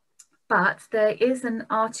 But there is an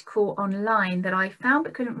article online that I found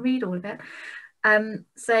but couldn't read all of it,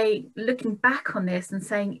 looking back on this and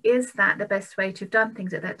saying, is that the best way to have done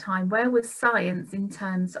things at that time? Where was science in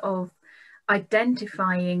terms of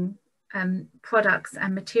identifying products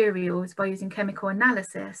and materials by using chemical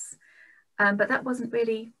analysis? But that wasn't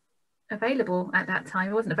really available at that time.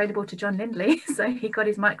 It wasn't available to John Lindley, so he got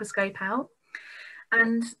his microscope out.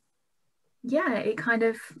 And yeah, it kind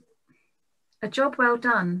of, a job well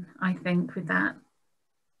done, I think, with that.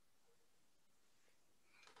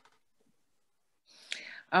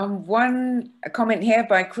 One comment here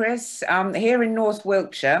by Chris. Here in North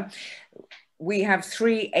Wiltshire, we have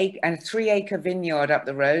 3-acre vineyard up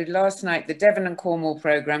the road. Last night, the Devon and Cornwall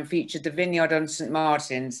programme featured the vineyard on St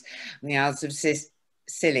Martin's in the Isles of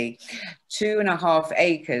Scilly. 2.5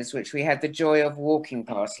 acres, which we had the joy of walking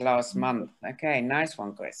past last month. Okay, nice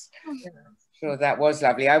one, Chris. Sure, that was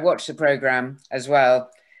lovely. I watched the programme as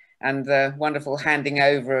well, and the wonderful handing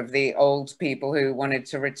over of the old people who wanted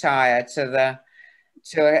to retire to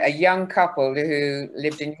a young couple who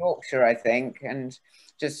lived in Yorkshire, I think, and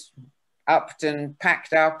just upped and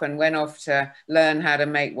packed up and went off to learn how to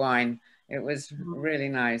make wine. It was really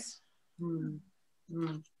nice.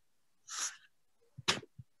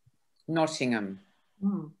 Nottingham.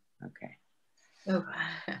 Okay. Oh,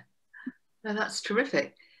 no, that's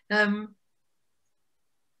terrific.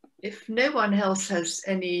 If no one else has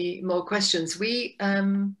any more questions, we,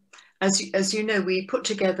 as you know, we put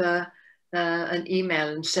together an email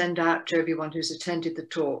and send out to everyone who's attended the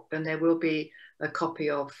talk, and there will be a copy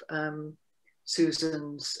of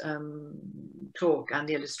Susan's talk and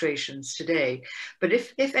the illustrations today. But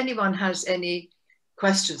if anyone has any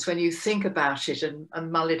questions when you think about it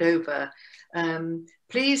and mull it over,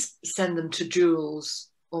 please send them to Jules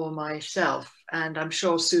or myself, and I'm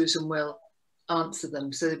sure Susan will answer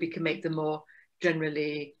them so that we can make them more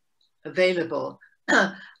generally available.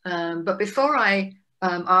 But before I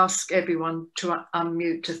ask everyone to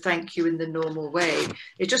unmute to thank you in the normal way,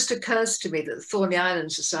 it just occurs to me that the Thorney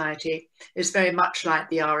Island Society is very much like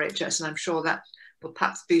the RHS, and I'm sure that will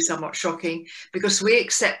perhaps be somewhat shocking, because we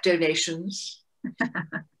accept donations.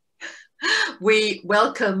 We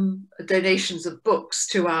welcome donations of books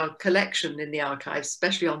to our collection in the archives,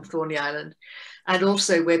 especially on Thorney Island. And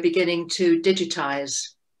also we're beginning to digitize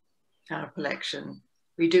our collection.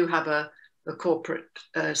 We do have a corporate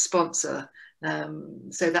sponsor.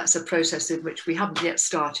 So that's a process in which we haven't yet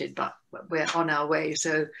started, but we're on our way.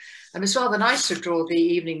 So it's rather nice to draw the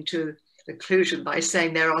evening to a conclusion by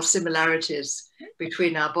saying there are similarities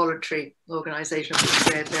between our voluntary organisation, of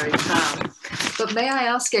which we're very proud. But may I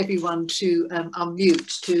ask everyone to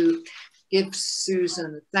unmute, to give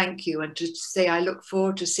Susan a thank you, and to say I look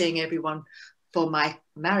forward to seeing everyone for my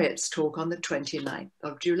Marriott's talk on the 29th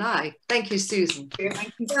of July. Thank you, Susan.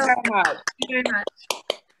 Thank you so much. Thank you very much.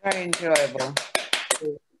 Very enjoyable.